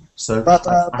soon. So, but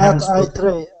I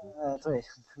try,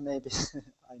 maybe.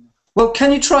 I know. Well,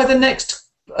 can you try the next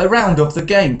round of the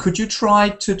game? Could you try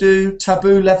to do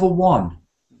Taboo level 1?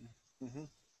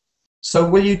 So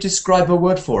will you describe a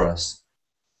word for us?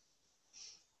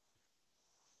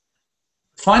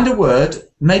 Find a word,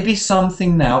 maybe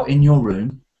something now in your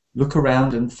room. Look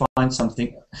around and find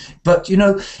something. But, you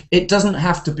know, it doesn't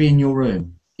have to be in your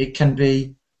room. It can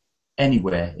be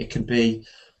anywhere. It can be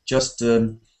just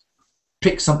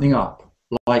pick something up.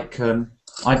 Like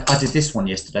I did this one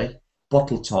yesterday,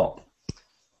 bottle top.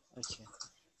 Okay.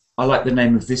 I like the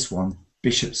name of this one,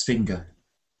 Bishop's Finger.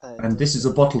 And this is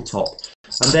a bottle top.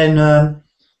 And then,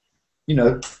 you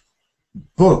know,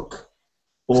 book,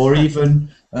 or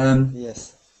even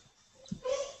Yes.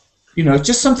 You know,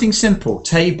 just something simple.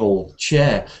 Table,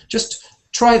 chair. Just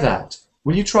try that.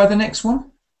 Will you try the next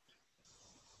one?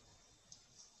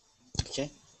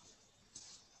 Okay.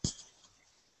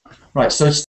 Right,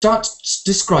 so start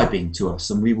describing to us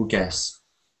and we will guess.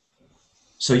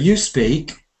 So you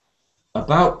speak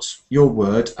about your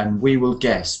word and we will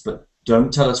guess, but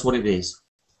don't tell us what it is.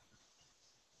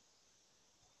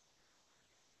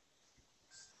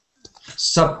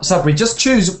 Sabri, just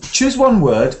choose one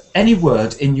word, any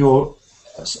word in your,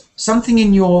 something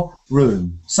in your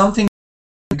room, something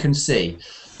you can see,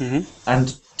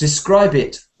 and describe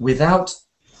it without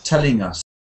telling us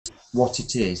what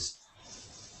it is.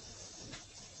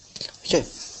 Okay.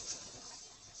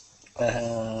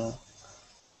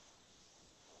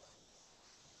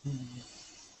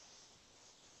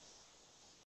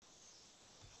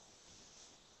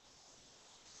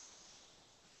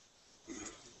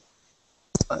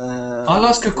 I'll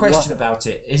ask a question about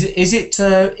it. Is it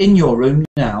in your room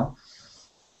now?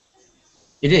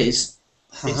 It is.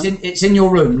 It's in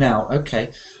your room now.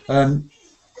 Okay.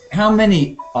 How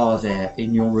many are there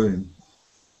in your room?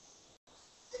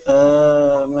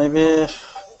 Maybe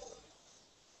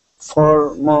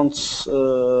 4 months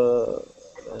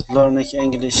learning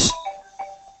English,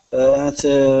 and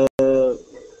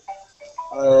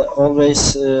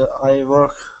always I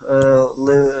work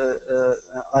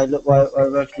I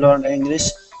work learn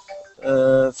English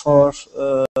for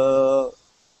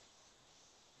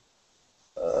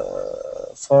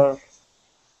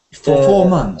 4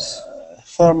 months.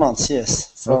 4 months,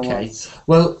 yes. 4 Okay. months.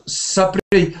 Well,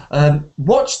 Sabri,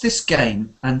 watch this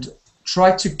game and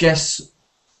try to guess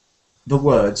the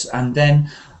words, and then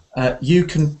you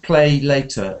can play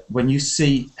later when you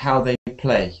see how they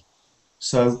play.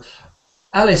 So,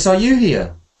 Alice, are you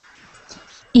here?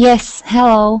 Yes,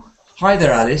 hello. Hi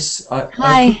there, Alice.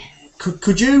 Hi.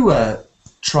 Could you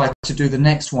try to do the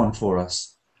next one for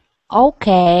us?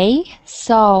 Okay,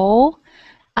 so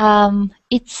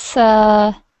it's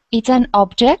an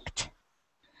object.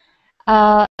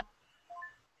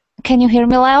 Can you hear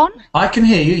me, Leon? I can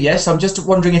hear you, yes. I'm just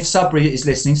wondering if Sabri is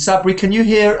listening. Sabri, can you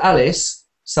hear Alice?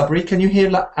 Sabri, can you hear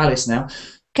Alice now?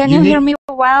 Can you hear me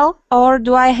well, or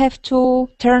do I have to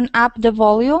turn up the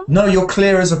volume? No, you're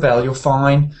clear as a bell. You're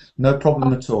fine. No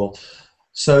problem at all.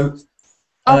 So.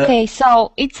 Okay,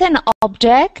 so it's an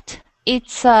object.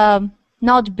 It's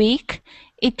not big.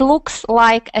 It looks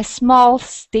like a small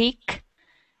stick.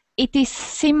 It is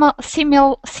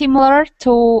similar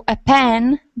to a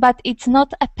pen, but it's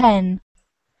not a pen.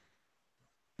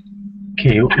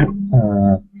 Okay.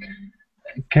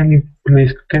 Can you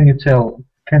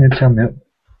tell me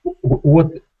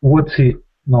what's it?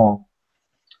 No.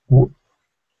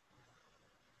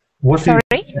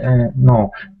 Sorry?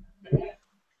 No.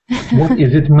 What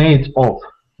is it made of?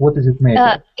 What is it made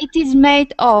of? It is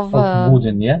made of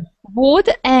wooden, yeah? Wood,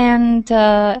 and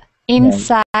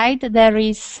inside there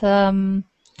is yeah,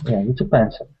 it's a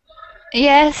pencil.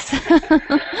 Yes.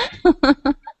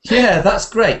 Yeah, that's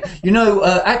great. You know,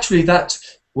 actually that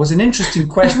was an interesting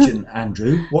question,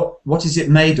 Andrew. What is it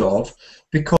made of?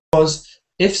 Because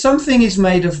if something is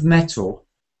made of metal,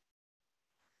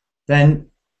 then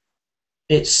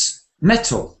it's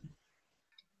metal.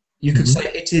 You could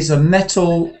say it is a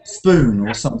metal spoon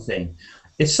or something.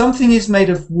 If something is made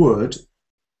of wood,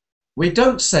 we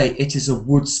don't say it is a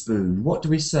wood spoon. What do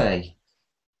we say?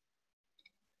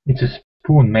 It's a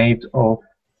spoon made of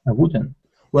a wooden.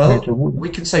 Well, we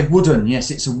can say wooden.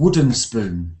 Yes, it's a wooden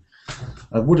spoon.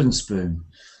 A wooden spoon.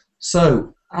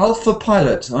 So, Alpha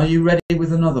Pilot, are you ready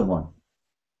with another one?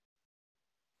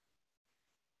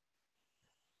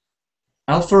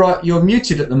 Alpha, you're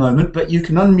muted at the moment, but you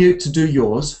can unmute to do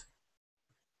yours.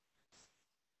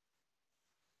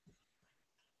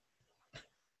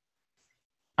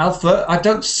 Alpha, I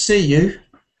don't see you.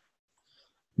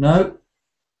 No?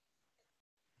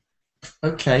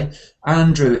 Okay.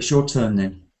 Andrew, it's your turn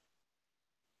then.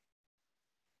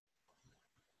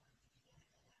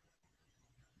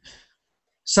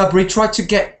 Sabri, try to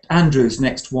get Andrew's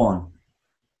next one.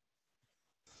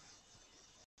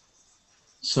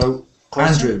 So,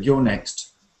 Andrew, you're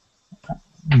next.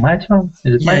 My turn?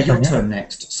 Is it my turn? Yeah, your turn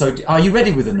next. So, are you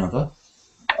ready with another?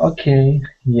 Okay,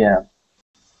 yeah.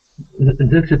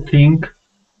 That's a thing.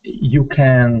 You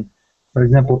can, for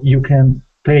example, you can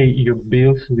pay your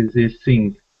bills with this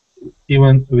thing,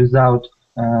 even without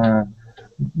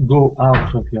go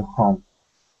out of your home.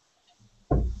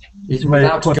 It's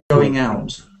without going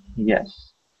out.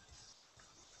 Yes.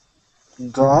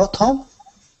 Go out home?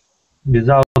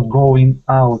 Without going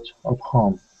out of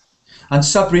home. And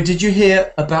Sabri, did you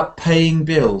hear about paying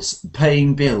bills?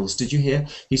 Paying bills, did you hear?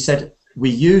 He said we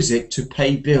use it to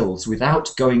pay bills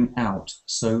without going out.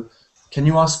 So can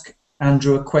you ask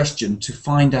Andrew a question to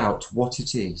find out what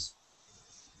it is?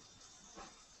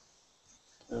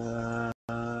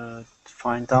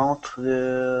 Find out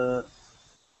the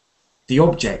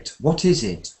object. What is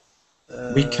it?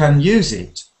 We can use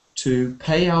it to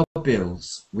pay our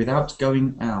bills without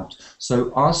going out.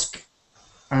 So ask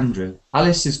Andrew.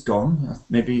 Alice is gone.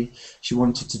 Maybe she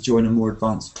wanted to join a more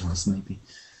advanced class, maybe.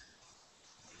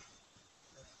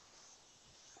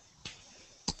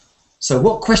 So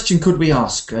what question could we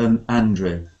ask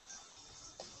Andrew?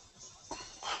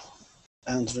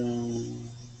 Andrew.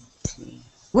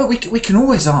 Well, we can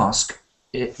always ask.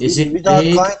 Is it without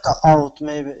big? going out?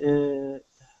 Maybe.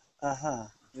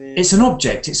 It's an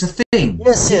object. It's a thing.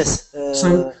 Yes, yes.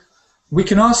 So we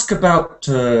can ask about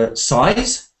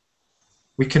size.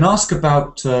 We can ask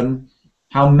about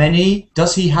how many.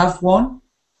 Does he have one?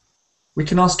 We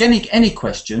can ask any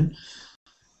question.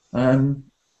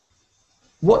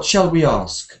 What shall we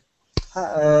ask?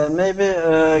 Maybe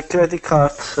credit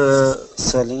card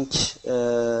selling.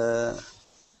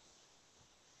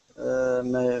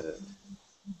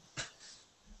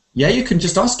 Yeah, you can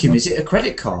just ask him. Is it a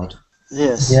credit card?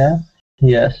 Yes. Yeah.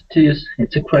 Yes, it is.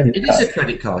 It's a credit card. It is a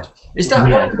credit card. Is that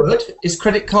one word? Is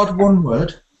credit card one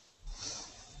word?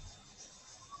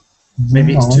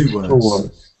 Maybe it's two words. 2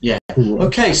 words. Yeah. 2 words.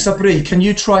 Okay, Sabri, can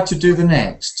you try to do the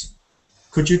next?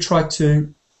 Could you try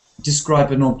to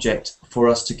describe an object for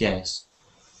us to guess?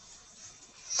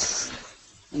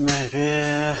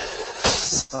 Maybe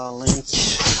selling.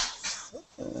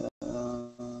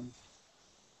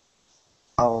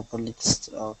 Out,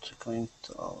 going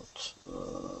out.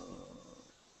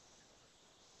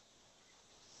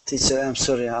 Teacher, I'm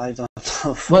sorry, I don't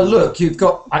know. Well, look, you've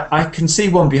got. I can see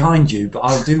one behind you, but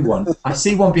I'll do one. I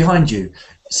see one behind you.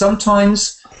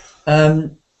 Sometimes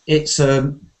it's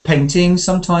a painting.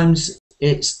 Sometimes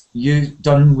it's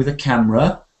done with a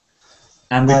camera,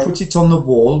 and we put it on the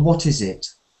wall. What is it?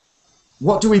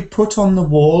 What do we put on the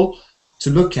wall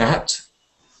to look at?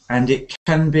 And it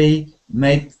can be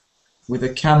made with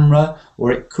a camera,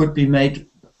 or it could be made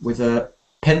with a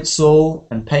pencil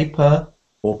and paper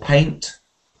or paint.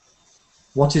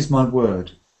 What is my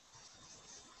word?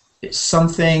 It's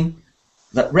something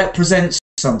that represents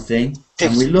something,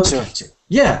 and we look at it.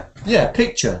 Yeah,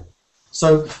 picture.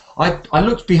 So I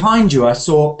looked behind you, I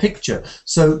saw picture.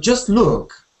 So just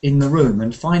look in the room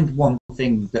and find one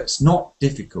thing that's not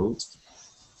difficult,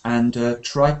 and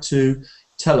try to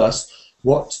tell us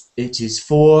what it is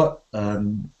for,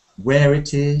 where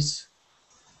it is.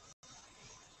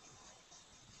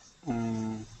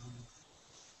 Maybe.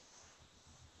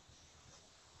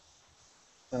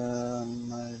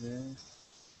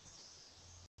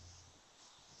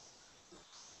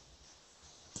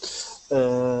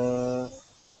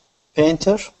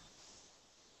 Painter.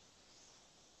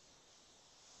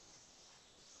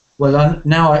 Well,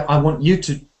 now I want you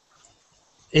to.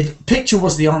 Picture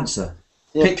was the answer.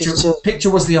 Yeah, picture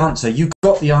was the answer. You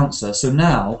got the answer. So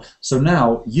now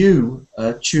you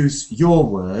choose your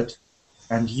word,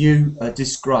 and you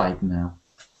describe now.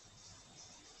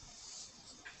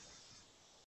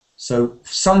 So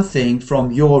something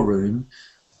from your room,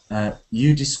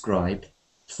 you describe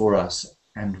for us,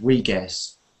 and we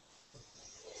guess.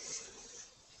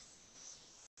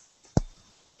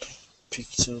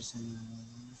 Pictures.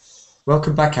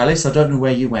 Welcome back, Alice. I don't know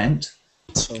where you went.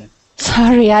 Sorry.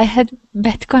 Sorry, I had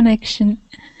bad connection.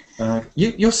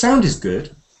 Your sound is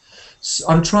good.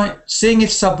 I'm seeing if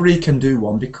Sabri can do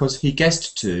one, because he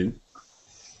guessed 2,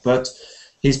 but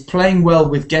he's playing well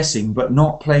with guessing, but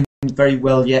not playing very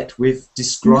well yet with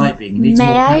describing. He needs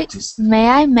more practice. May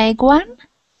I make one?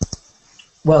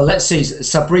 Well, let's see.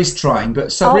 Sabri's trying, but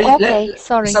Sabri,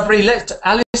 Sabri, let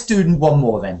Alice do one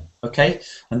more then, okay?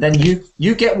 And then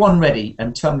you get one ready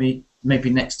and tell me maybe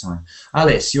next time.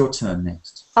 Alice, your turn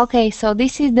next. Okay, so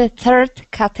this is the third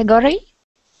category.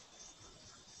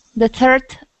 The third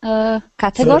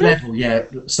category? Third level, yeah.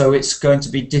 So it's going to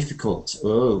be difficult.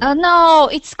 Oh. No,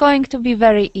 it's going to be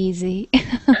very easy.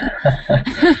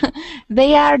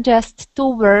 They are just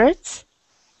 2 words,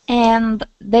 and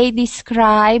they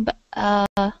describe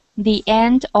the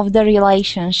end of the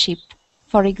relationship,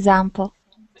 for example.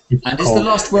 And is the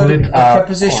last word a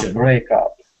preposition? Break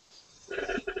up.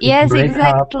 Yes, break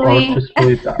exactly. Up or to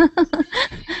split up.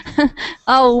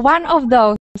 Oh, one of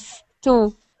those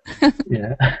 2.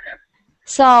 Yeah.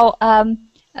 So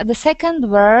the second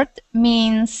word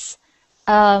means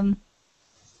to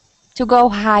go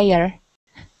higher.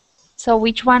 So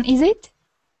which one is it?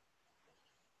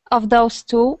 Of those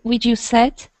 2, which you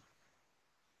said?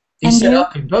 He said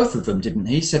up in both of them, didn't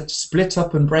he? He said split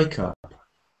up and break up.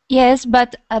 Yes,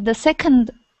 but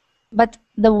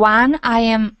the one I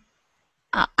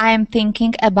am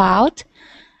thinking about,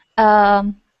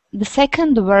 the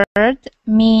second word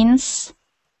means.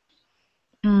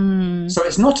 So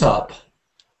it's not up.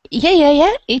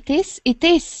 Yeah. It is. It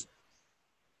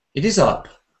is up.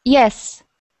 Yes,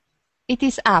 it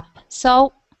is up.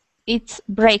 So it's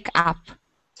break up.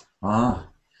 Ah,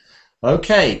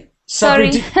 okay.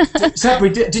 Sorry.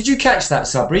 Sabri, did you catch that,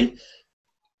 Sabri?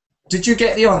 Did you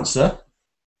get the answer?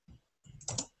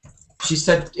 She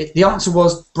said the answer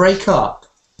was break up.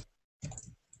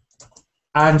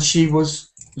 And she was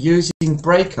using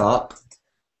break up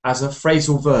as a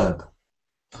phrasal verb.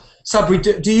 Sabri,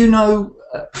 do you know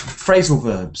phrasal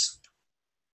verbs?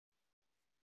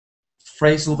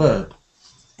 Phrasal verb.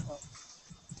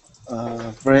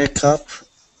 Break up.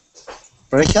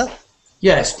 Break up?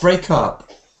 Yes, break up.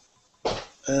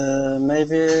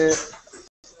 Maybe.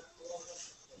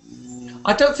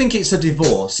 I don't think it's a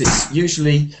divorce. It's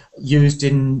usually used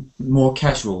in more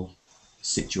casual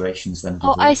situations than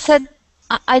divorce. Oh, I said,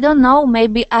 I don't know.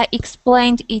 Maybe I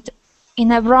explained it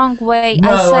in a wrong way.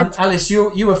 No, I said, Alice,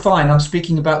 you were fine. I'm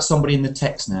speaking about somebody in the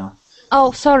text now.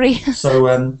 Oh, sorry. So,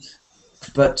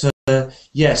 but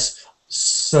yes.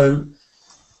 So,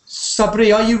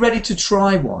 Sabri, are you ready to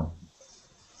try one?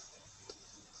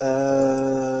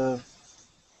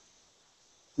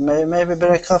 Maybe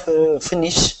break up.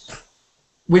 Finish.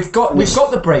 We've got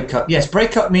the breakup. Yes,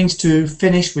 breakup means to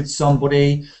finish with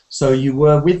somebody. So you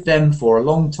were with them for a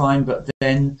long time, but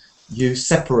then you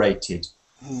separated.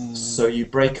 So you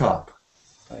break up.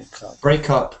 Break up. Break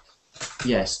up.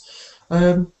 Yes.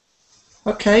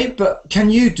 Okay, but can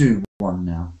you do one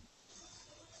now?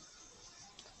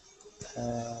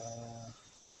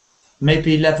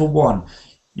 Maybe level 1.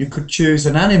 You could choose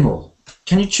an animal.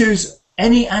 Can you choose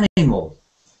any animal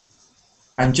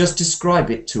and just describe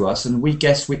it to us, and we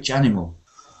guess which animal?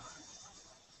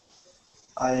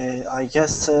 I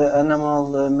guess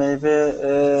animal maybe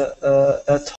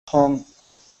at home.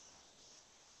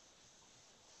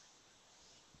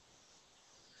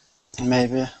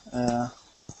 Maybe.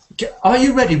 Are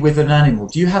you ready with an animal?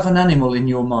 Do you have an animal in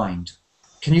your mind?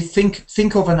 Can you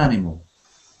think of an animal?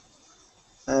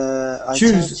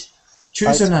 Choose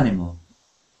an animal.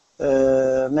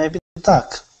 Maybe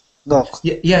dog.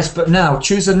 Yes, but now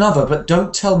choose another. But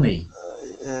don't tell me.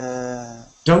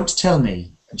 Don't tell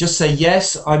me. Just say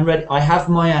yes. I'm ready. I have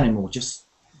my animal. Just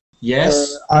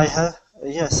yes. I have.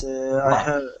 Yes, I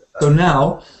have. So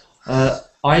now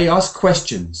I ask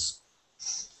questions,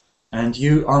 and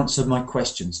you answer my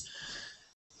questions.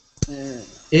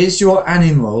 Is your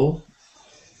animal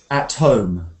at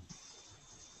home?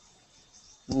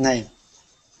 Name.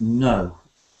 No.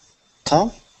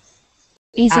 Tom?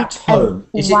 Is at it home.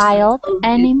 a wild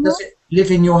animal? Does it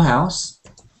live in your house?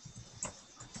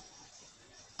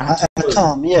 At home.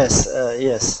 Tom, yes,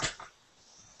 yes.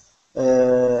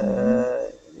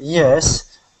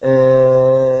 Yes.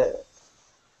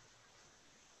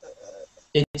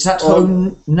 It's at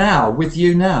home now, with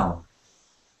you now.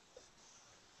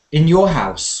 In your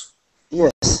house.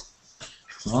 Yes.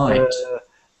 Right.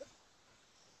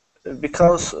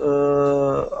 Because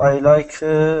I like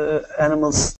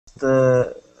animals,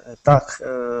 the duck,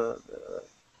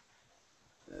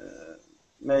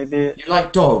 maybe. You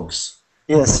like dogs?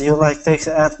 Yes, you like dogs,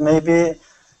 and maybe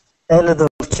a little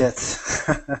cat.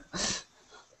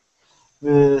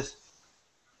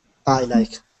 I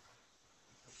like.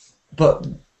 But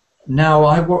now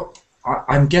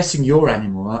I'm guessing your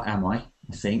animal, am I?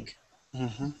 I think.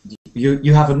 Mm-hmm.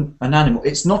 You have an animal.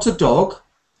 It's not a dog,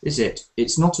 is it?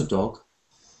 It's not a dog.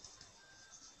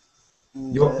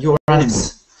 Your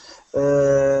animal.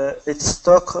 It's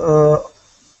dog.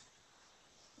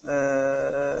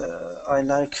 I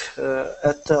like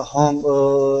at the home.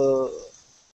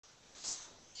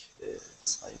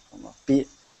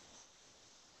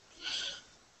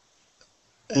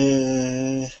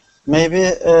 Maybe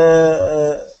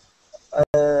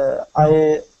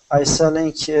I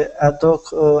selling a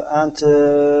dog and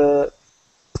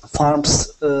farms.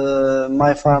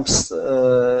 My farms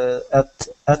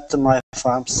at my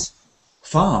farms.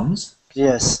 Farms?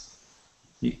 Yes.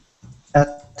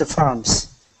 At the farms.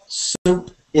 So.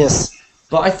 Yes.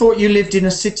 But I thought you lived in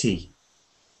a city.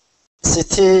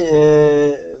 City.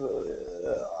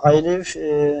 I live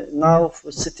now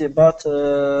city, but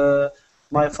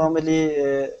my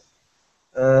family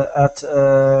at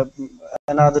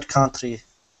another country,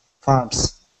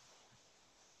 farms.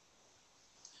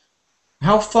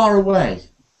 How far away?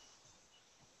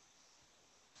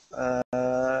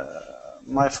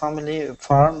 My family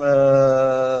farm,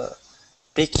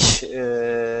 big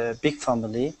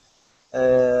family.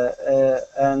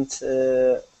 and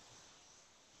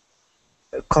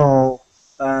cow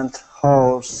and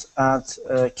horse and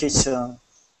kitchen.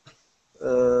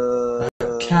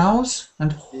 Cows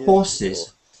and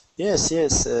horses. Yes,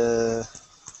 yes.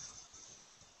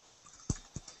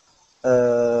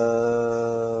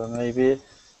 Maybe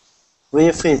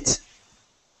we fit.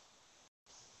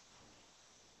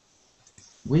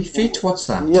 We fit? What's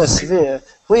that? Yes,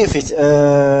 we fit.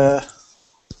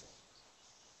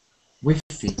 We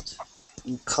fit.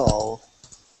 Cow.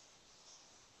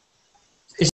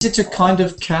 Is it a kind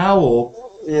of cow or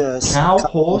Yes. cow,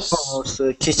 horse?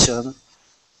 Kitchen.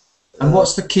 And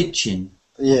what's the kitchen?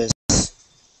 Yes.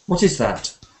 What is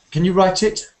that? Can you write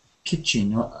it?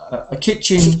 Kitchen. A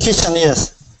kitchen. Kitchen.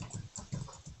 Yes.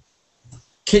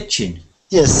 Kitchen.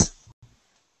 Yes.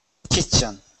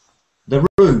 Kitchen. The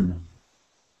room.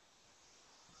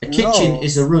 A kitchen No.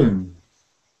 is a room.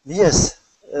 Yes.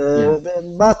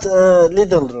 But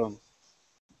little room.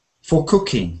 For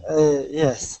cooking.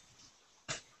 Yes.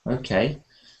 Okay.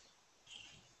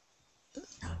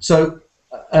 So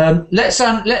let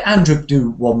Andrew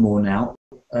do one more now.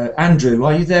 Andrew,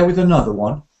 are you there with another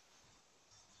one?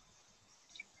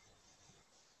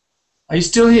 Are you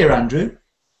still here, Andrew?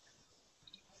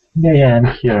 Yeah, I'm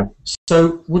here.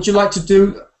 So would you like to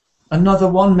do another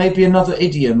one? Maybe another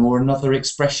idiom or another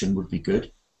expression would be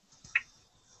good.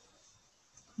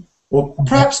 Or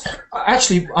perhaps,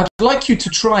 actually, I'd like you to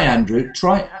try, Andrew,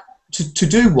 try to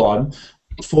do one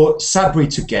for Sabri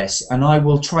to guess, and I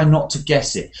will try not to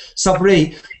guess it.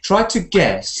 Sabri, try to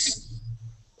guess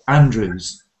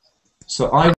Andrew's.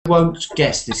 So I won't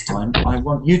guess this time. I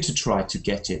want you to try to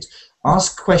get it.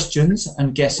 Ask questions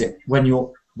and guess it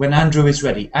when Andrew is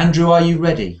ready. Andrew, are you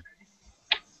ready?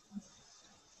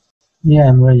 Yeah,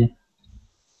 I'm ready.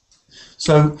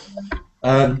 So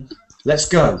let's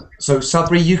go. So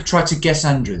Sabri, you try to guess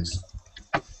Andrew's.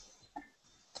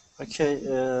 Okay.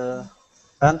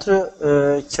 Andrew,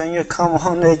 can you come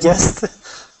on a guest?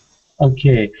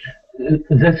 Okay,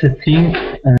 that's a thing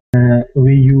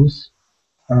we use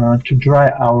to dry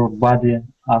our body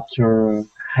after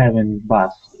having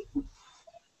bath.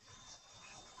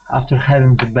 After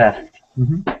having the bath.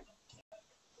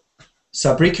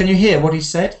 Sabri, can you hear what he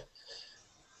said?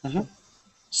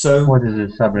 So What is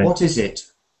it, Sabri? what is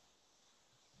it?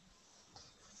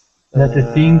 That's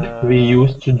a thing we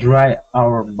use to dry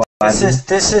our body.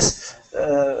 This is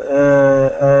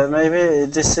maybe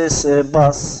this is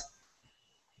bath.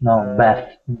 No,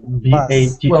 bath.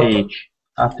 B-A-T-H.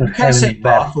 After You can say having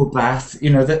bath. bath or bath.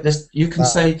 You know that you can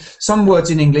say some words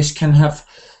in English can have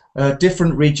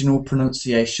different regional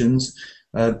pronunciations.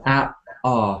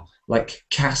 Like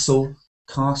castle,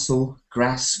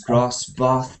 grass,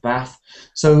 bath.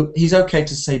 So he's okay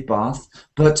to say bath,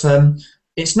 but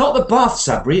it's not the bath,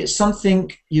 Sabri. It's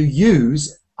something you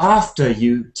use after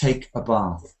you take a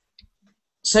bath.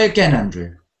 Say again,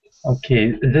 Andrew.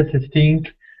 Okay, that's a thing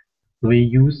we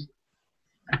use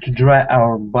to dry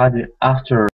our body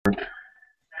after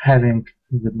having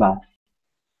the bath,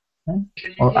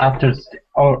 or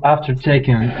after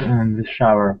taking the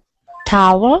shower.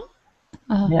 Towel?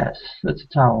 Yes, that's a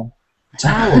towel.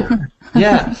 Towel.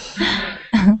 Yeah.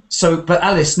 So, but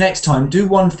Alice, next time do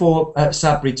one for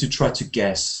Sabri to try to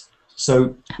guess.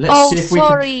 So let's see if we can.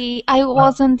 Sorry, I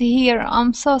wasn't here.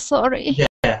 I'm so sorry.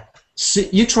 Yeah. See,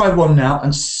 you try one now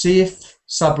and see if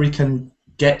Sabri can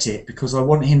get it, because I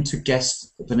want him to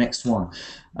guess the next one.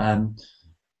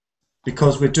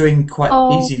 Because we're doing quite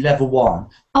easy level 1.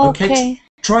 Okay.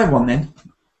 Try one then.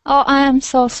 Oh, I am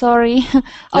so sorry.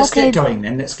 Let's Okay. get going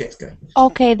then. Let's get going.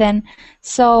 Okay then.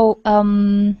 So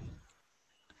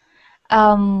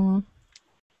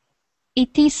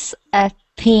it is a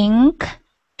thing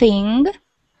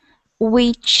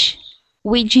which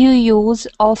you use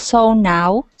also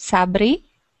now, Sabri,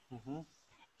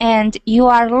 and you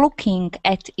are looking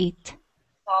at it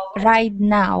right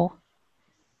now.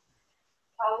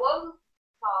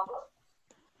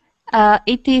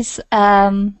 It is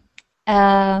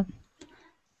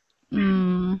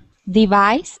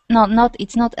device. No,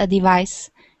 it's not a device.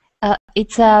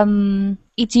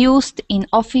 It's used in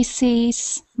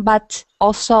offices, but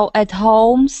also at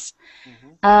homes.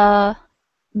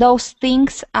 Those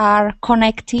things are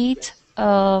connected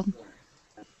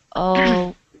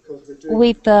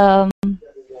with.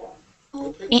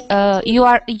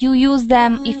 You use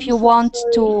them if you want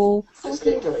to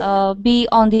be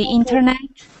on the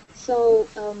internet. So.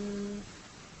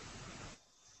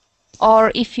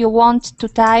 Or if you want to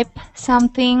type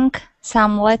something,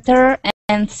 some letter,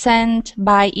 and send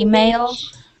by email,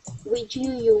 which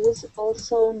you use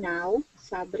also now,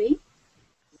 Sabri.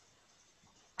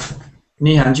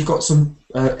 Nihan, you got some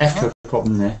echo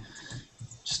problem there.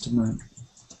 Just a moment.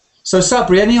 So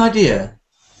Sabri, any idea?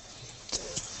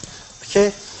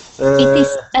 Okay. It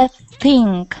is a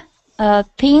thing. A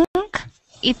thing.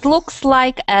 It looks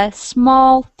like a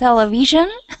small television.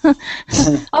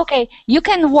 Okay, you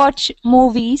can watch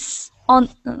movies on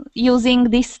using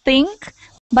this thing,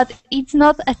 but it's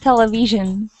not a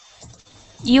television.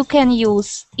 You can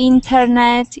use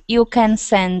internet, you can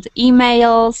send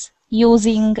emails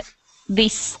using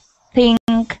this thing.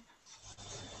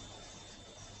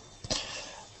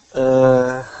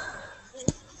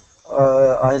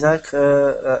 I like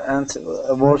and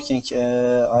working.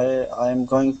 I'm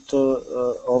going to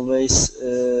always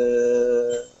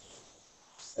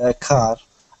a car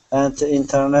and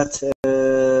internet.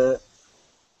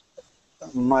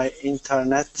 My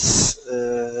internet.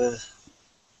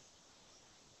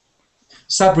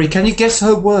 Sabri, can you guess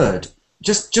her word?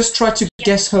 Just try to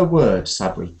guess her word,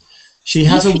 Sabri. She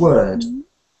has a word.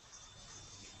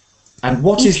 And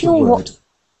what is the word?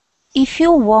 If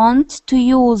you want to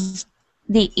use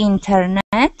the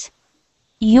internet,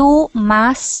 you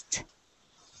must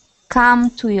come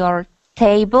to your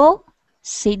table,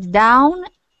 sit down,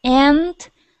 and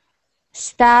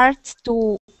start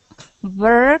to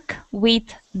work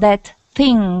with that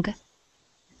thing.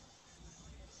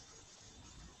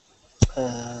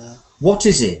 What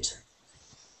is it?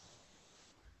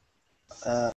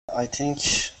 I think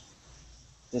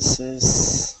this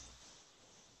is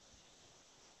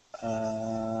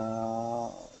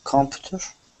computer,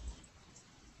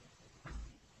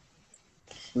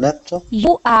 laptop.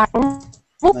 You are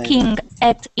looking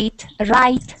at it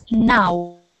right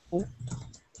now.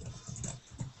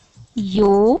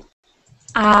 You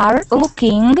are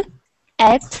looking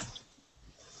at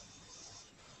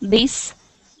this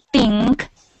thing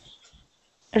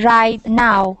right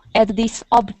now, at this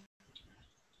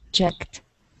object.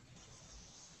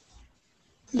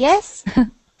 Yes?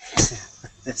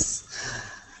 Yes.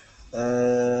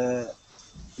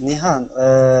 Nihan,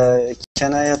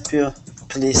 can I help you,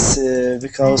 please?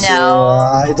 Because No.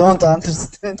 I don't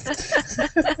understand.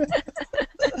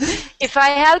 If I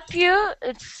help you,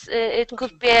 it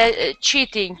could be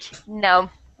cheating. No.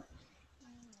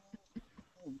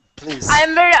 Please.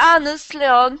 I'm very honest,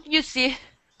 Leon. You see.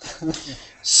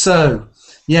 So,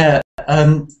 yeah,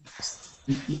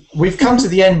 we've come to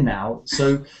the end now.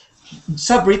 So,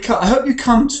 Sabri, I hope you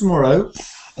come tomorrow.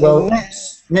 Well,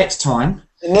 next time.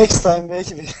 Next time,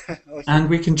 maybe. Okay. And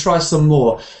we can try some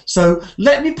more. So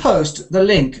let me post the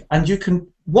link, and you can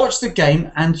watch the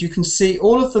game, and you can see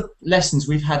all of the lessons.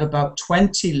 We've had about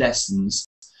 20 lessons.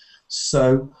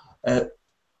 So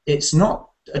it's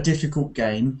not a difficult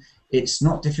game. It's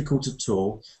not difficult at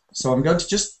all. So I'm going to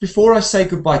just, before I say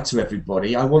goodbye to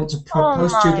everybody, I want to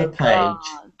post you the page. God.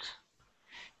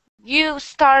 You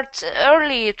start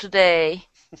early today.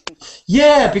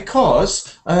 Yeah,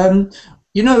 because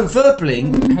you know,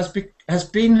 verbling has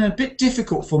been a bit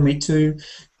difficult for me to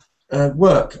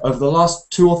work over the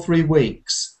last 2 or 3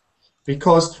 weeks,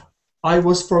 because I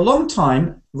was for a long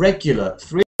time regular,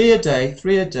 3 a day,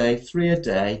 3 a day, 3 a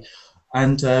day,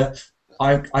 and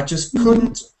I just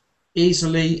couldn't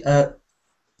easily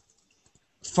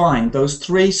find those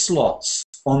 3 slots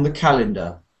on the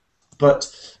calendar, but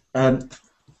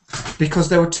because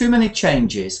there were too many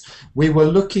changes, we were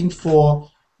looking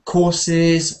for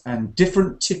courses and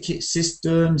different ticket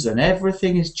systems, and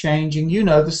everything is changing. You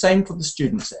know, the same for the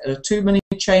students. There are too many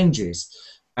changes,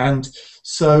 and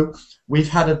so we've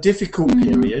had a difficult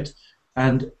period,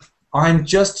 and I'm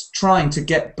just trying to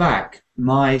get back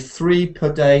my 3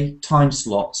 per day time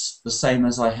slots, the same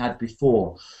as I had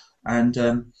before, and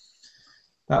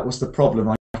that was the problem.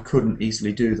 I couldn't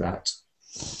easily do that.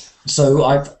 So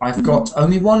I've got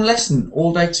only 1 lesson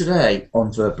all day today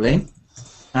on verbling,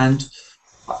 and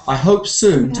I hope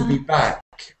soon to be back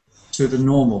to the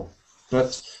normal.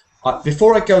 But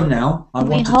before I go now, I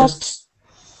want to just...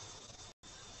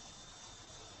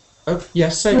 Oh,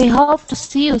 yes, say... We hope to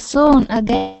see you soon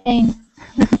again.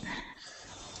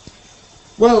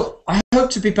 Well, I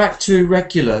hope to be back to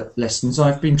regular lessons.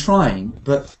 I've been trying,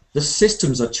 but the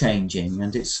systems are changing,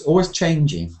 and it's always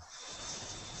changing.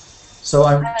 So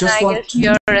I just want guess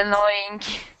you're annoying.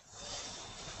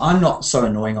 I'm not so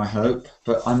annoying, I hope,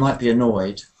 but I might be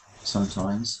annoyed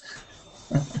sometimes.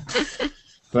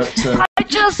 But I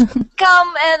just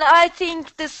come and I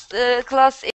think this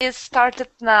class is started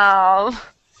now.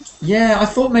 yeah, I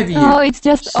thought maybe you... Oh, it's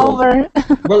just over.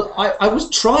 Well, I was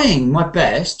trying my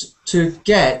best to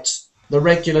get the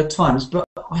regular times, but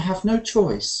I have no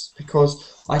choice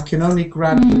because I can only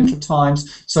grab the little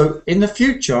times. So in the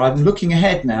future, I'm looking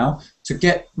ahead now to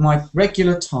get my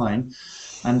regular time.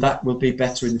 and that will be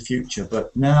better in the future.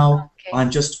 But now I'm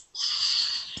just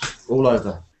all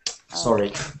over. Sorry.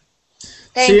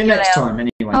 Thank See you you, next Leo. time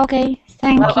anyway. Okay,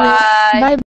 thank Bye-bye. you. Bye.